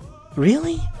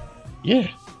 Really? Yeah.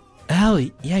 Oh,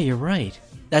 yeah, you're right.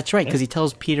 That's right, because he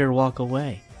tells Peter to walk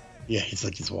away. Yeah, he's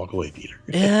like, just walk away, Peter.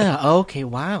 Yeah, okay,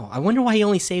 wow. I wonder why he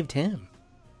only saved him.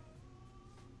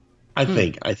 I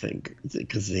think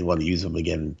because they want to use him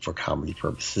again for comedy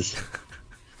purposes.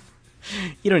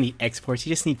 You don't need X-Force, you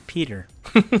just need Peter.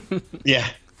 Yeah.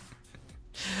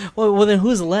 Well, then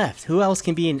who's left? Who else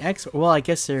can be an X? Well, I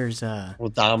guess there's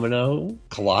Well, Domino,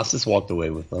 Colossus walked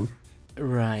away with them.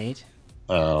 Right.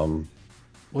 Wasn't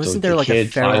there like a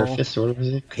feral Fire Fist or whatever it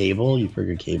is? Cable? You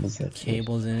figure Cable's that?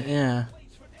 Cable's in it? Yeah.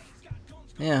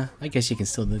 Yeah, I guess you can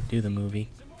still do the movie.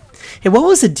 Hey, what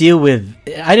was the deal with?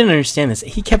 I didn't understand this.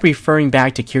 He kept referring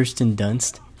back to Kirsten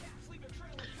Dunst.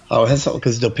 Oh,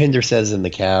 because Dopinder says in the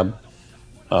cab,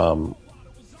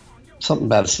 something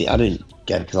about a scene. I didn't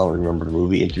get it because I don't remember the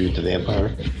movie. Interview to the Vampire.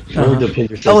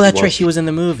 Dopinder says oh, that's right. She was in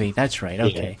the movie. That's right.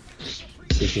 Okay. Yeah.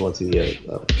 So she wants to be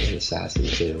an assassin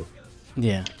too.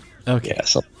 Yeah. Okay. Yeah.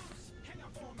 So.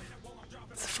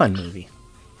 It's a fun movie.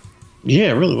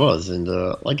 Yeah, it really was. And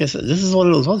like I said, this is one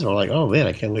of those ones where I'm like, oh man,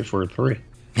 I can't wait for a 3.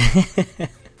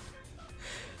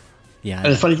 Yeah.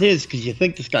 And the funny thing is, because you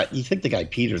think the guy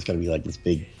Peter's going to be like this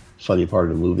big funny part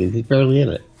of the movie, and he's barely in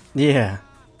it. Yeah,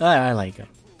 I like him.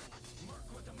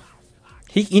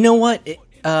 You know what?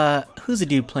 Who's the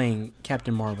dude playing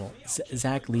Captain Marvel?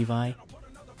 Zach Levi.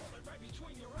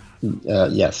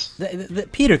 Yes.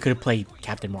 Peter could have played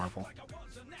Captain Marvel.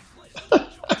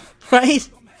 Right?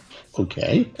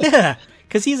 Okay. Yeah,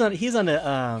 because he's on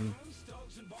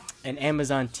an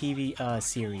Amazon TV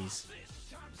series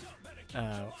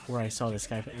where I saw this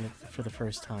guy for the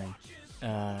first time.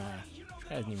 I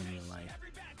forgot his name in real life.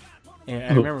 And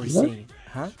I remember seeing,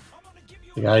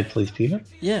 the guy who plays Peter.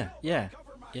 Yeah.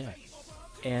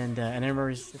 And I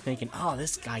remember thinking, oh,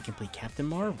 this guy can play Captain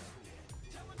Marvel.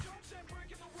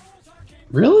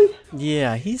 Really?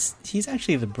 Yeah, he's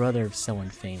actually the brother of someone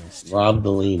famous. Rob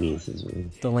Delaney is his name.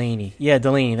 Delaney. Yeah,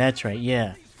 Delaney, that's right,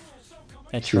 yeah.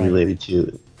 That's She's related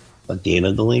to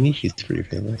Dana Delaney. She's pretty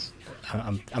famous.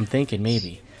 I'm thinking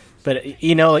maybe. But,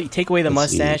 take away the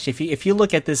mustache. If you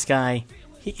look at this guy,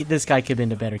 this guy could have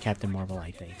been a better Captain Marvel,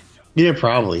 I think. Yeah,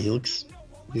 probably. He looks...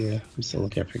 Yeah, I'm still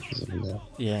looking at pictures of him now.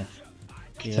 Yeah.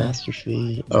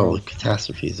 Catastrophe. Oh,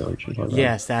 Catastrophe is what you're talking about.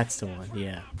 Yes, that's the one.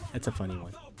 Yeah, that's a funny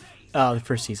one. Oh, the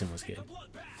first season was good.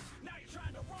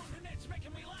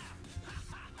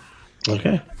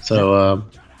 Okay, so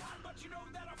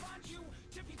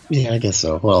yeah, I guess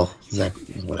so. Well, Zach,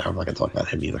 whatever. I'm not gonna talk about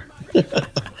him either.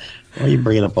 Why are you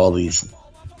bringing up all these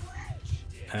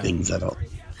things I don't?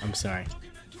 I'm sorry.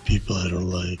 People I don't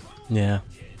like. Yeah.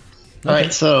 All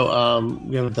right, so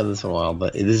we haven't done this in a while,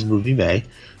 but it is Movie May.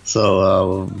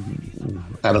 So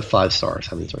out of 5 stars,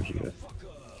 how many stars you give it?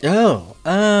 Oh,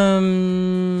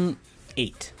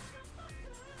 8.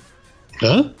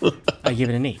 Huh? I give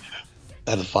it an 8.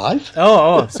 Out of 5?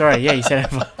 Oh, sorry. Yeah, you said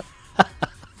out of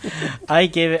 5. I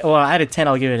gave it. Well, out of 10,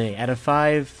 I'll give it an 8. Out of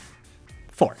 5,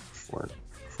 4. 4.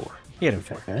 You get a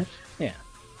 4. Okay. Yeah.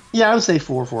 Yeah, I would say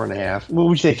 4, 4.5. What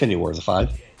would you say Infinity War is a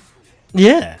 5?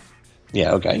 Yeah.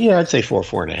 Yeah. Okay. Yeah, I'd say 4,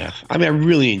 4.5. I mean, I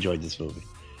really enjoyed this movie.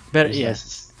 Better.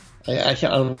 Yes. I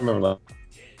don't remember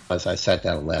last I sat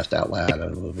down and laughed out loud at a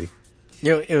movie.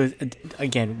 It was,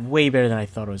 again, way better than I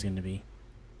thought it was going to be.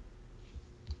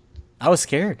 I was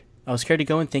scared. I was scared to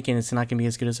go in thinking it's not going to be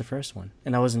as good as the first one.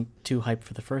 And I wasn't too hyped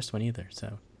for the first one either,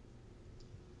 so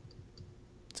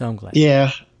I'm glad.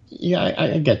 Yeah,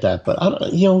 I get that. But, I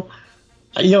don't,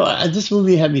 this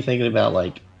movie had me thinking about,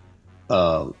 like,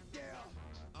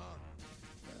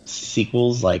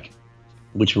 sequels, like,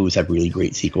 which movies have really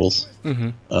great sequels. Mm-hmm.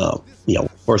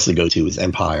 Of course, the go-to is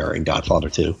Empire and Godfather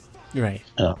 2. Right.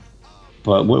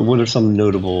 But what are some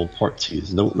notable part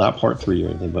 2s? No, not part 3 or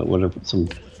anything, but what are some,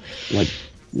 like,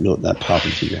 that pop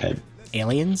into your head?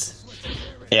 Aliens?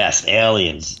 Yes,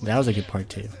 Aliens. That was a good part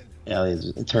 2.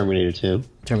 Aliens. Terminator 2.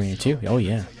 Terminator 2? Oh,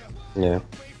 yeah. Yeah.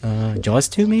 Jaws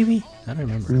 2, maybe? I don't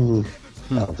remember.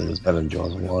 I don't think it was better than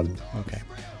Jaws 1. Okay.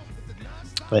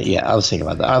 But yeah, I was thinking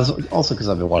about that. I was also because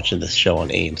I've been watching this show on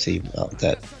AMC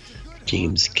that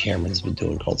James Cameron's been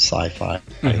doing called Sci-Fi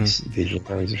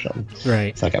Visionaries or something.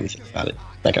 Right. So that got me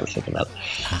thinking about it.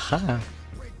 Aha.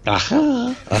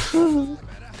 Aha.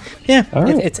 Yeah, All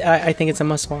right. I think it's a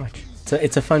must-watch.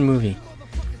 It's a fun movie.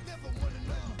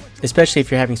 Especially if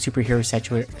you're having superhero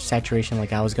saturation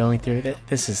like I was going through.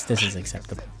 This is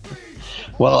acceptable.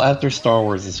 Well, after Star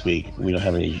Wars this week, we don't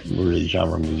have any really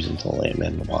genre movies until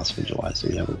Ant-Man and the Wasp in July, so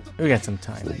we got some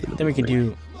time. Then we can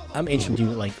do. I'm interested to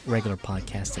do like regular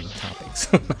podcasting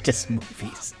topics, not just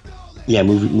movies. Yeah,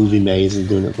 movie Maze is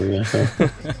doing it for you. So. I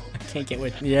can't get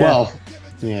with. Yeah. Well,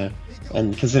 yeah,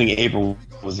 and considering April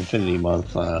was Infinity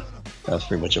Month, that was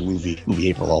pretty much a movie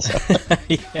April also.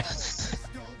 Yeah.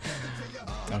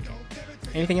 Okay.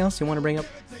 Anything else you want to bring up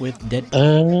with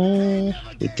Deadpool?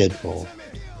 With Deadpool.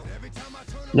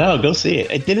 No, go see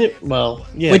it. It didn't. Well,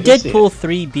 yeah. Would Deadpool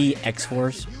 3 be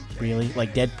X-Force? Really,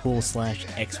 like Deadpool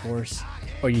 / X-Force,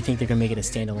 or you think they're gonna make it a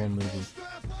standalone movie?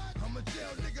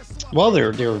 Well,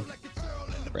 they're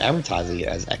advertising it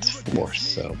as X-Force,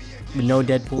 so With no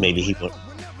Deadpool. maybe he would.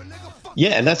 Yeah,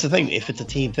 and that's the thing. If it's a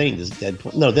team thing, does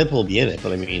Deadpool? No, Deadpool will be in it.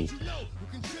 But I mean,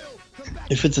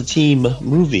 if it's a team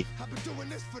movie,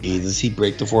 does he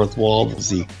break the fourth wall? Does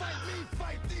he?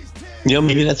 You know,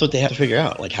 maybe that's what they have to figure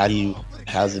out. Like, how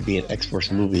does it be an X-Force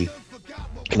movie,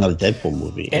 not a Deadpool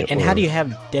movie? And how do you have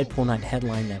Deadpool not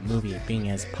headline that movie, being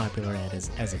as popular as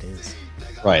it is?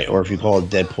 Right, or if you call it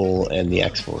Deadpool and the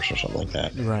X-Force or something like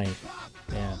that. Right.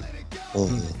 Yeah.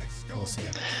 We'll see.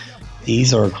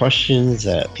 These are questions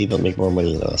that people that make more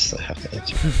money than us have to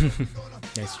answer.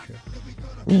 That's true.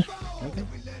 Yeah. Okay.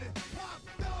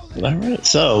 All right.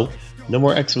 So, no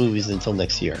more X movies until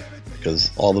next year,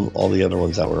 because all the other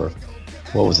ones that were,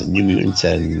 what was it, New Mutants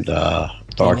and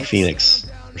Dark Phoenix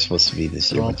were supposed to be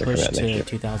this year, They're all but they're coming pushed out next to year.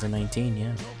 2019.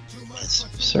 Yeah. Yes,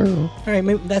 sir. All right.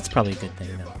 Maybe that's probably a good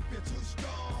thing, though.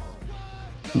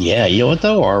 Yeah. You know what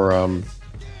though?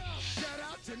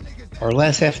 Our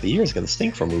last half of the year is going to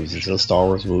stink for movies. There's no Star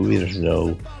Wars movie. There's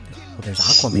no. There's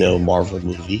Aquaman. No Marvel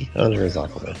movie. Oh, there is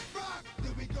Aquaman.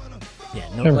 Yeah.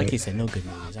 No. All Like right. you said, no good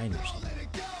movies. I understand.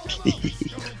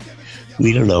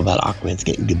 We don't know about Aquaman's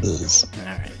getting good buzz. All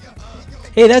right.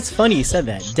 Hey, that's funny you said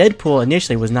that. Deadpool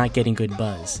initially was not getting good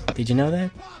buzz. Did you know that?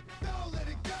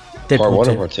 Part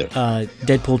 1 or 2. Part 2?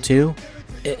 Deadpool 2.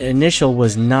 Initial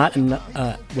was not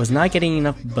getting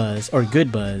enough buzz or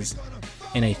good buzz,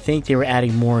 and I think they were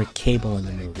adding more cable in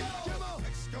the movie.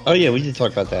 Oh yeah, we did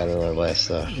talk about that in our last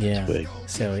Yeah. twig.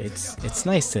 So it's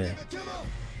nice to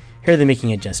hear them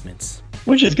making adjustments.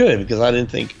 Which is good, because I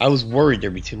was worried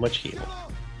there'd be too much cable,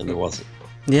 and there wasn't.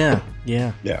 Yeah.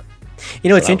 Yeah. You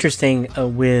know, it's So- interesting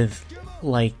with,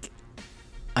 like,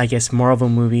 I guess Marvel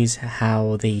movies,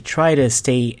 how they try to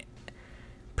stay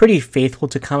pretty faithful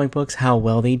to comic books, how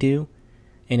well they do.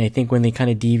 And I think when they kind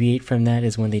of deviate from that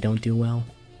is when they don't do well.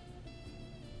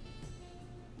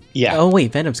 Yeah. Oh,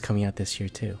 wait, Venom's coming out this year,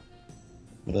 too.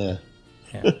 Yeah.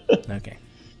 Yeah. Okay.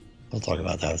 We'll talk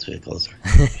about that as we get closer.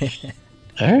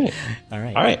 All right. All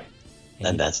right. All right.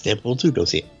 And that's Deadpool 2. Go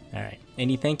see it. All right.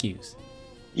 Any thank yous?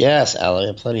 Yes, Alan, I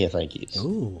have plenty of thank yous.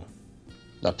 Ooh.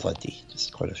 Not plenty,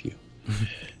 just quite a few.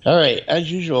 All right. As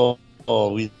usual,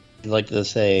 we'd like to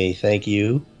say thank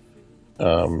you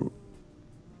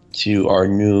to our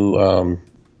new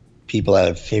people that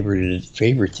have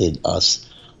favorited us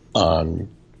on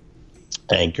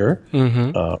Anchor.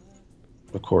 Mm-hmm.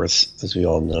 Of course, as we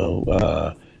all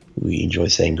know, we enjoy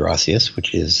saying gracias,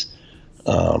 which is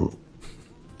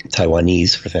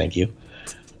Taiwanese for thank you.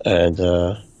 And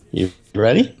you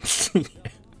ready?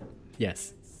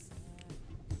 Yes.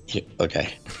 Yeah,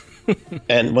 okay.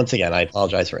 And once again, I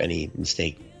apologize for any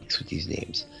mistakes with these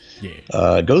names.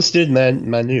 Yeah. Ghosted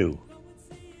Manu.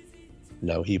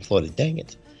 No, he applauded. Dang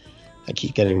it. I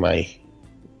keep getting my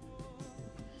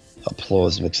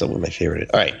applause mixed up with my favorite.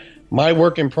 All right. My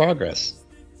work in progress.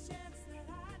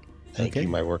 Thank Okay. you,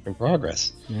 my work in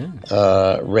progress.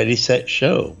 Yeah. Ready, Set,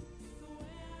 Show.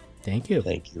 Thank you.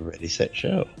 Thank you, Ready, Set,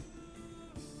 Show.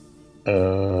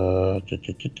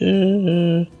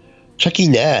 Chucky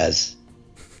Naz.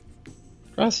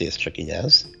 Gracias, Chucky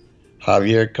Naz.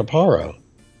 Javier Caparo.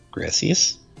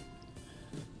 Gracias.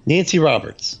 Nancy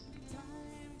Roberts.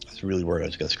 I was really worried I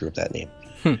was going to screw up that name.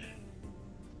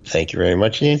 Thank you very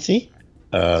much, Nancy.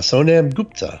 Sonam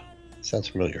Gupta. Sounds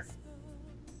familiar.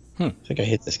 I think I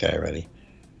hit this guy already.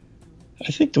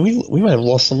 I think we might have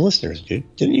lost some listeners,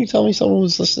 dude. Didn't you tell me someone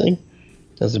was listening?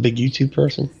 That's a big YouTube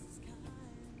person.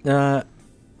 Oh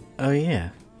yeah.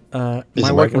 Is My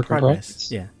it work in Work in progress.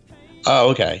 Progress? Yeah.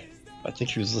 Oh, okay. I think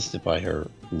she was listed by her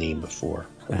name before.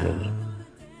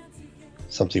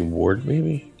 something Ward,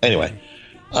 maybe. Anyway,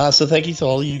 so thank you to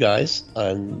all you guys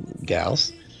and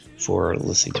gals for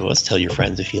listening to us. Tell your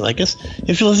friends if you like us.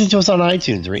 If you're listening to us on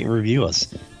iTunes, rate and review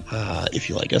us if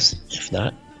you like us. If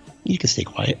not, you can stay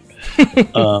quiet.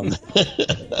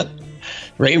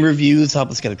 Rate and reviews help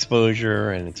us get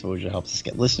exposure, and exposure helps us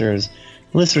get listeners.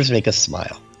 Listeners make us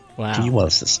smile. Wow. You want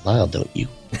us to smile, don't you?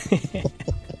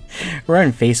 We're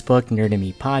on Facebook, Nerd and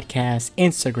Me Podcast,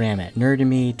 Instagram at Nerd and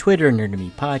Me, Twitter, Nerd and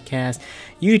Me Podcast,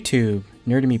 YouTube,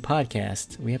 Nerd and Me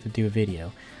Podcast. We have to do a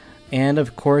video. And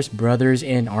of course, Brothers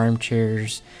in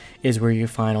Armchairs is where you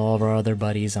find all of our other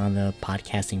buddies on the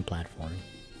podcasting platform.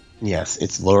 Yes,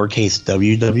 it's lowercase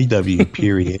www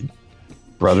period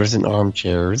Brothers in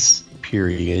Armchairs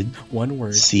period One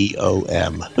word.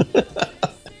 COM.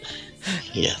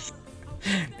 Yes.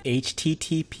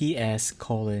 https://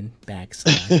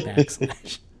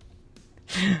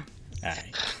 All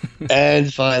right.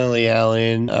 And finally,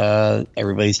 Alan,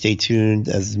 everybody stay tuned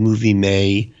as Movie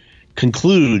May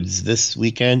concludes this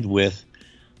weekend with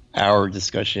our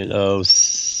discussion of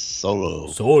Solo.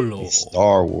 Solo. A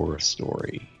Star Wars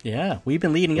story. Yeah, we've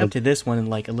been leading up to this one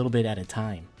like a little bit at a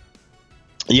time.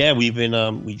 Yeah, we've been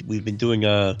doing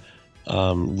a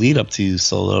lead up to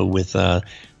Solo with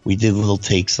we did little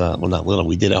takes, well not little,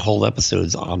 we did a whole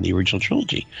episodes on the original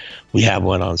trilogy. We have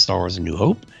one on Star Wars A New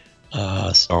Hope,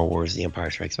 Star Wars The Empire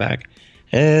Strikes Back,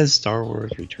 and Star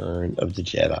Wars Return of the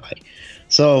Jedi.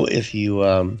 So if you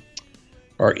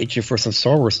are itching for some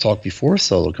Star Wars talk before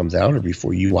Solo comes out, or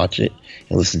before you watch it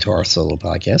and listen to our Solo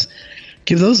podcast,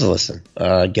 give those a listen.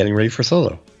 Getting ready for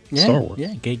Solo. Yeah, Star Wars.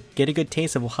 Yeah, get a good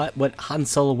taste of what Han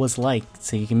Solo was like,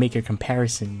 so you can make your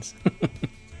comparisons.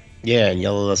 Yeah, and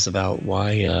yell at us about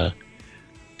why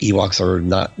Ewoks are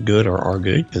not good or are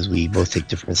good, because we both take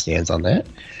different stands on that.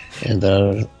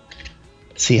 And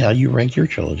see how you rank your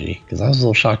trilogy, because I was a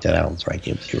little shocked at Alan's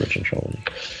ranking of the original trilogy.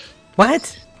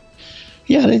 What?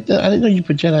 Yeah, I didn't know you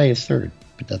put Jedi as third,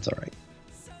 but that's all right.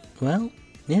 Well,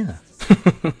 yeah.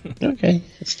 Okay,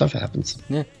 stuff happens.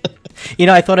 Yeah.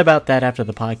 I thought about that after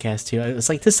the podcast, too. It was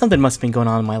like, something must have been going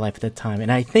on in my life at that time.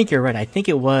 And I think you're right. I think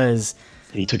it was...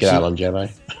 You took it out on Jedi?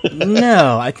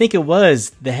 No, I think it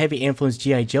was the heavy influence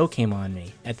G.I. Joe came on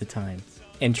me at the time,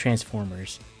 and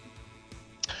Transformers.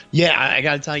 Yeah, I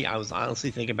got to tell you, I was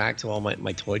honestly thinking back to all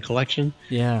my toy collection.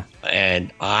 Yeah.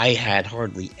 And I had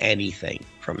hardly anything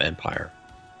from Empire.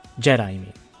 Jedi, you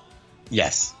mean?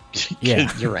 Yes. Yeah.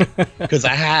 You're right. Because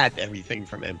I had everything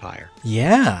from Empire.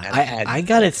 Yeah. I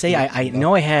got to say, I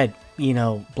know I had,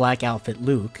 Black Outfit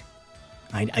Luke.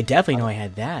 I definitely know I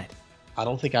had that. I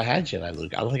don't think I had Jedi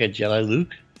Luke. I don't think I had Jedi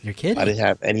Luke. You're kidding. I didn't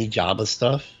have any Jabba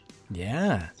stuff.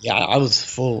 Yeah. Yeah, I was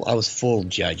full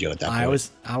G.I. Joe at that point.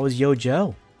 I was Yo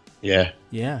Joe. Yeah.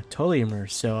 Yeah, totally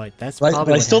immersed. So that's But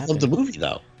probably I still happened. love the movie,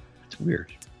 though. It's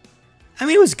weird. I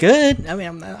mean, it was good. I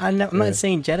mean, I'm not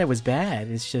saying Jedi was bad.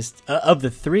 It's just, of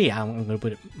the three, I'm going to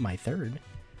put it my third.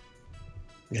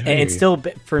 Yeah, And it's still,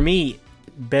 for me,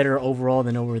 better overall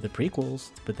than over the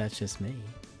prequels, but that's just me.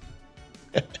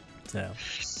 So.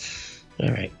 All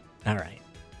right.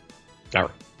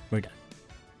 We're done.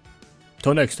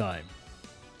 Till next time.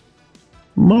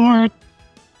 Martha.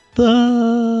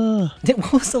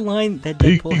 What was the line that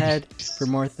Deadpool had for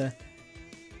Martha?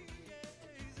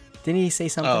 Didn't he say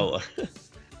something? Oh.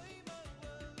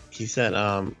 He said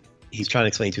he's trying to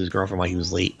explain to his girlfriend why he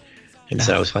was late. And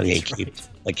so I was finding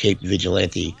a Cape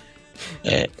Vigilante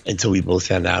until we both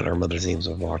found out our mother's names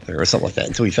were Martha or something like that.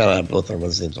 Until we found out both our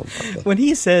mother's names were Martha. When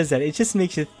he says that, it just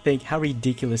makes you think how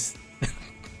ridiculous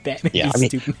Batman is.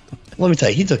 Stupid. Let me tell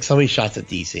you, he took so many shots at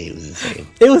DC. It was insane.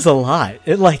 It was a lot.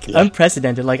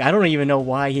 Unprecedented. Like, I don't even know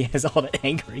why he has all that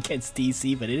anger against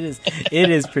DC, but it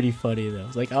is pretty funny, though.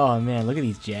 It's like, oh, man, look at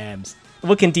these jabs.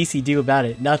 What can DC do about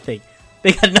it? Nothing.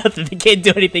 They got nothing. They can't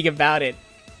do anything about it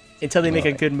until they make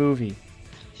a good movie.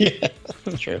 Yeah,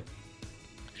 that's true.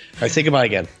 All right, say goodbye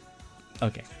again.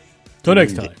 Okay. Till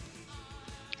next time.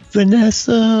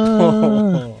 Vanessa.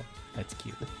 Oh, that's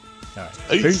cute. All right.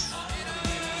 Peace.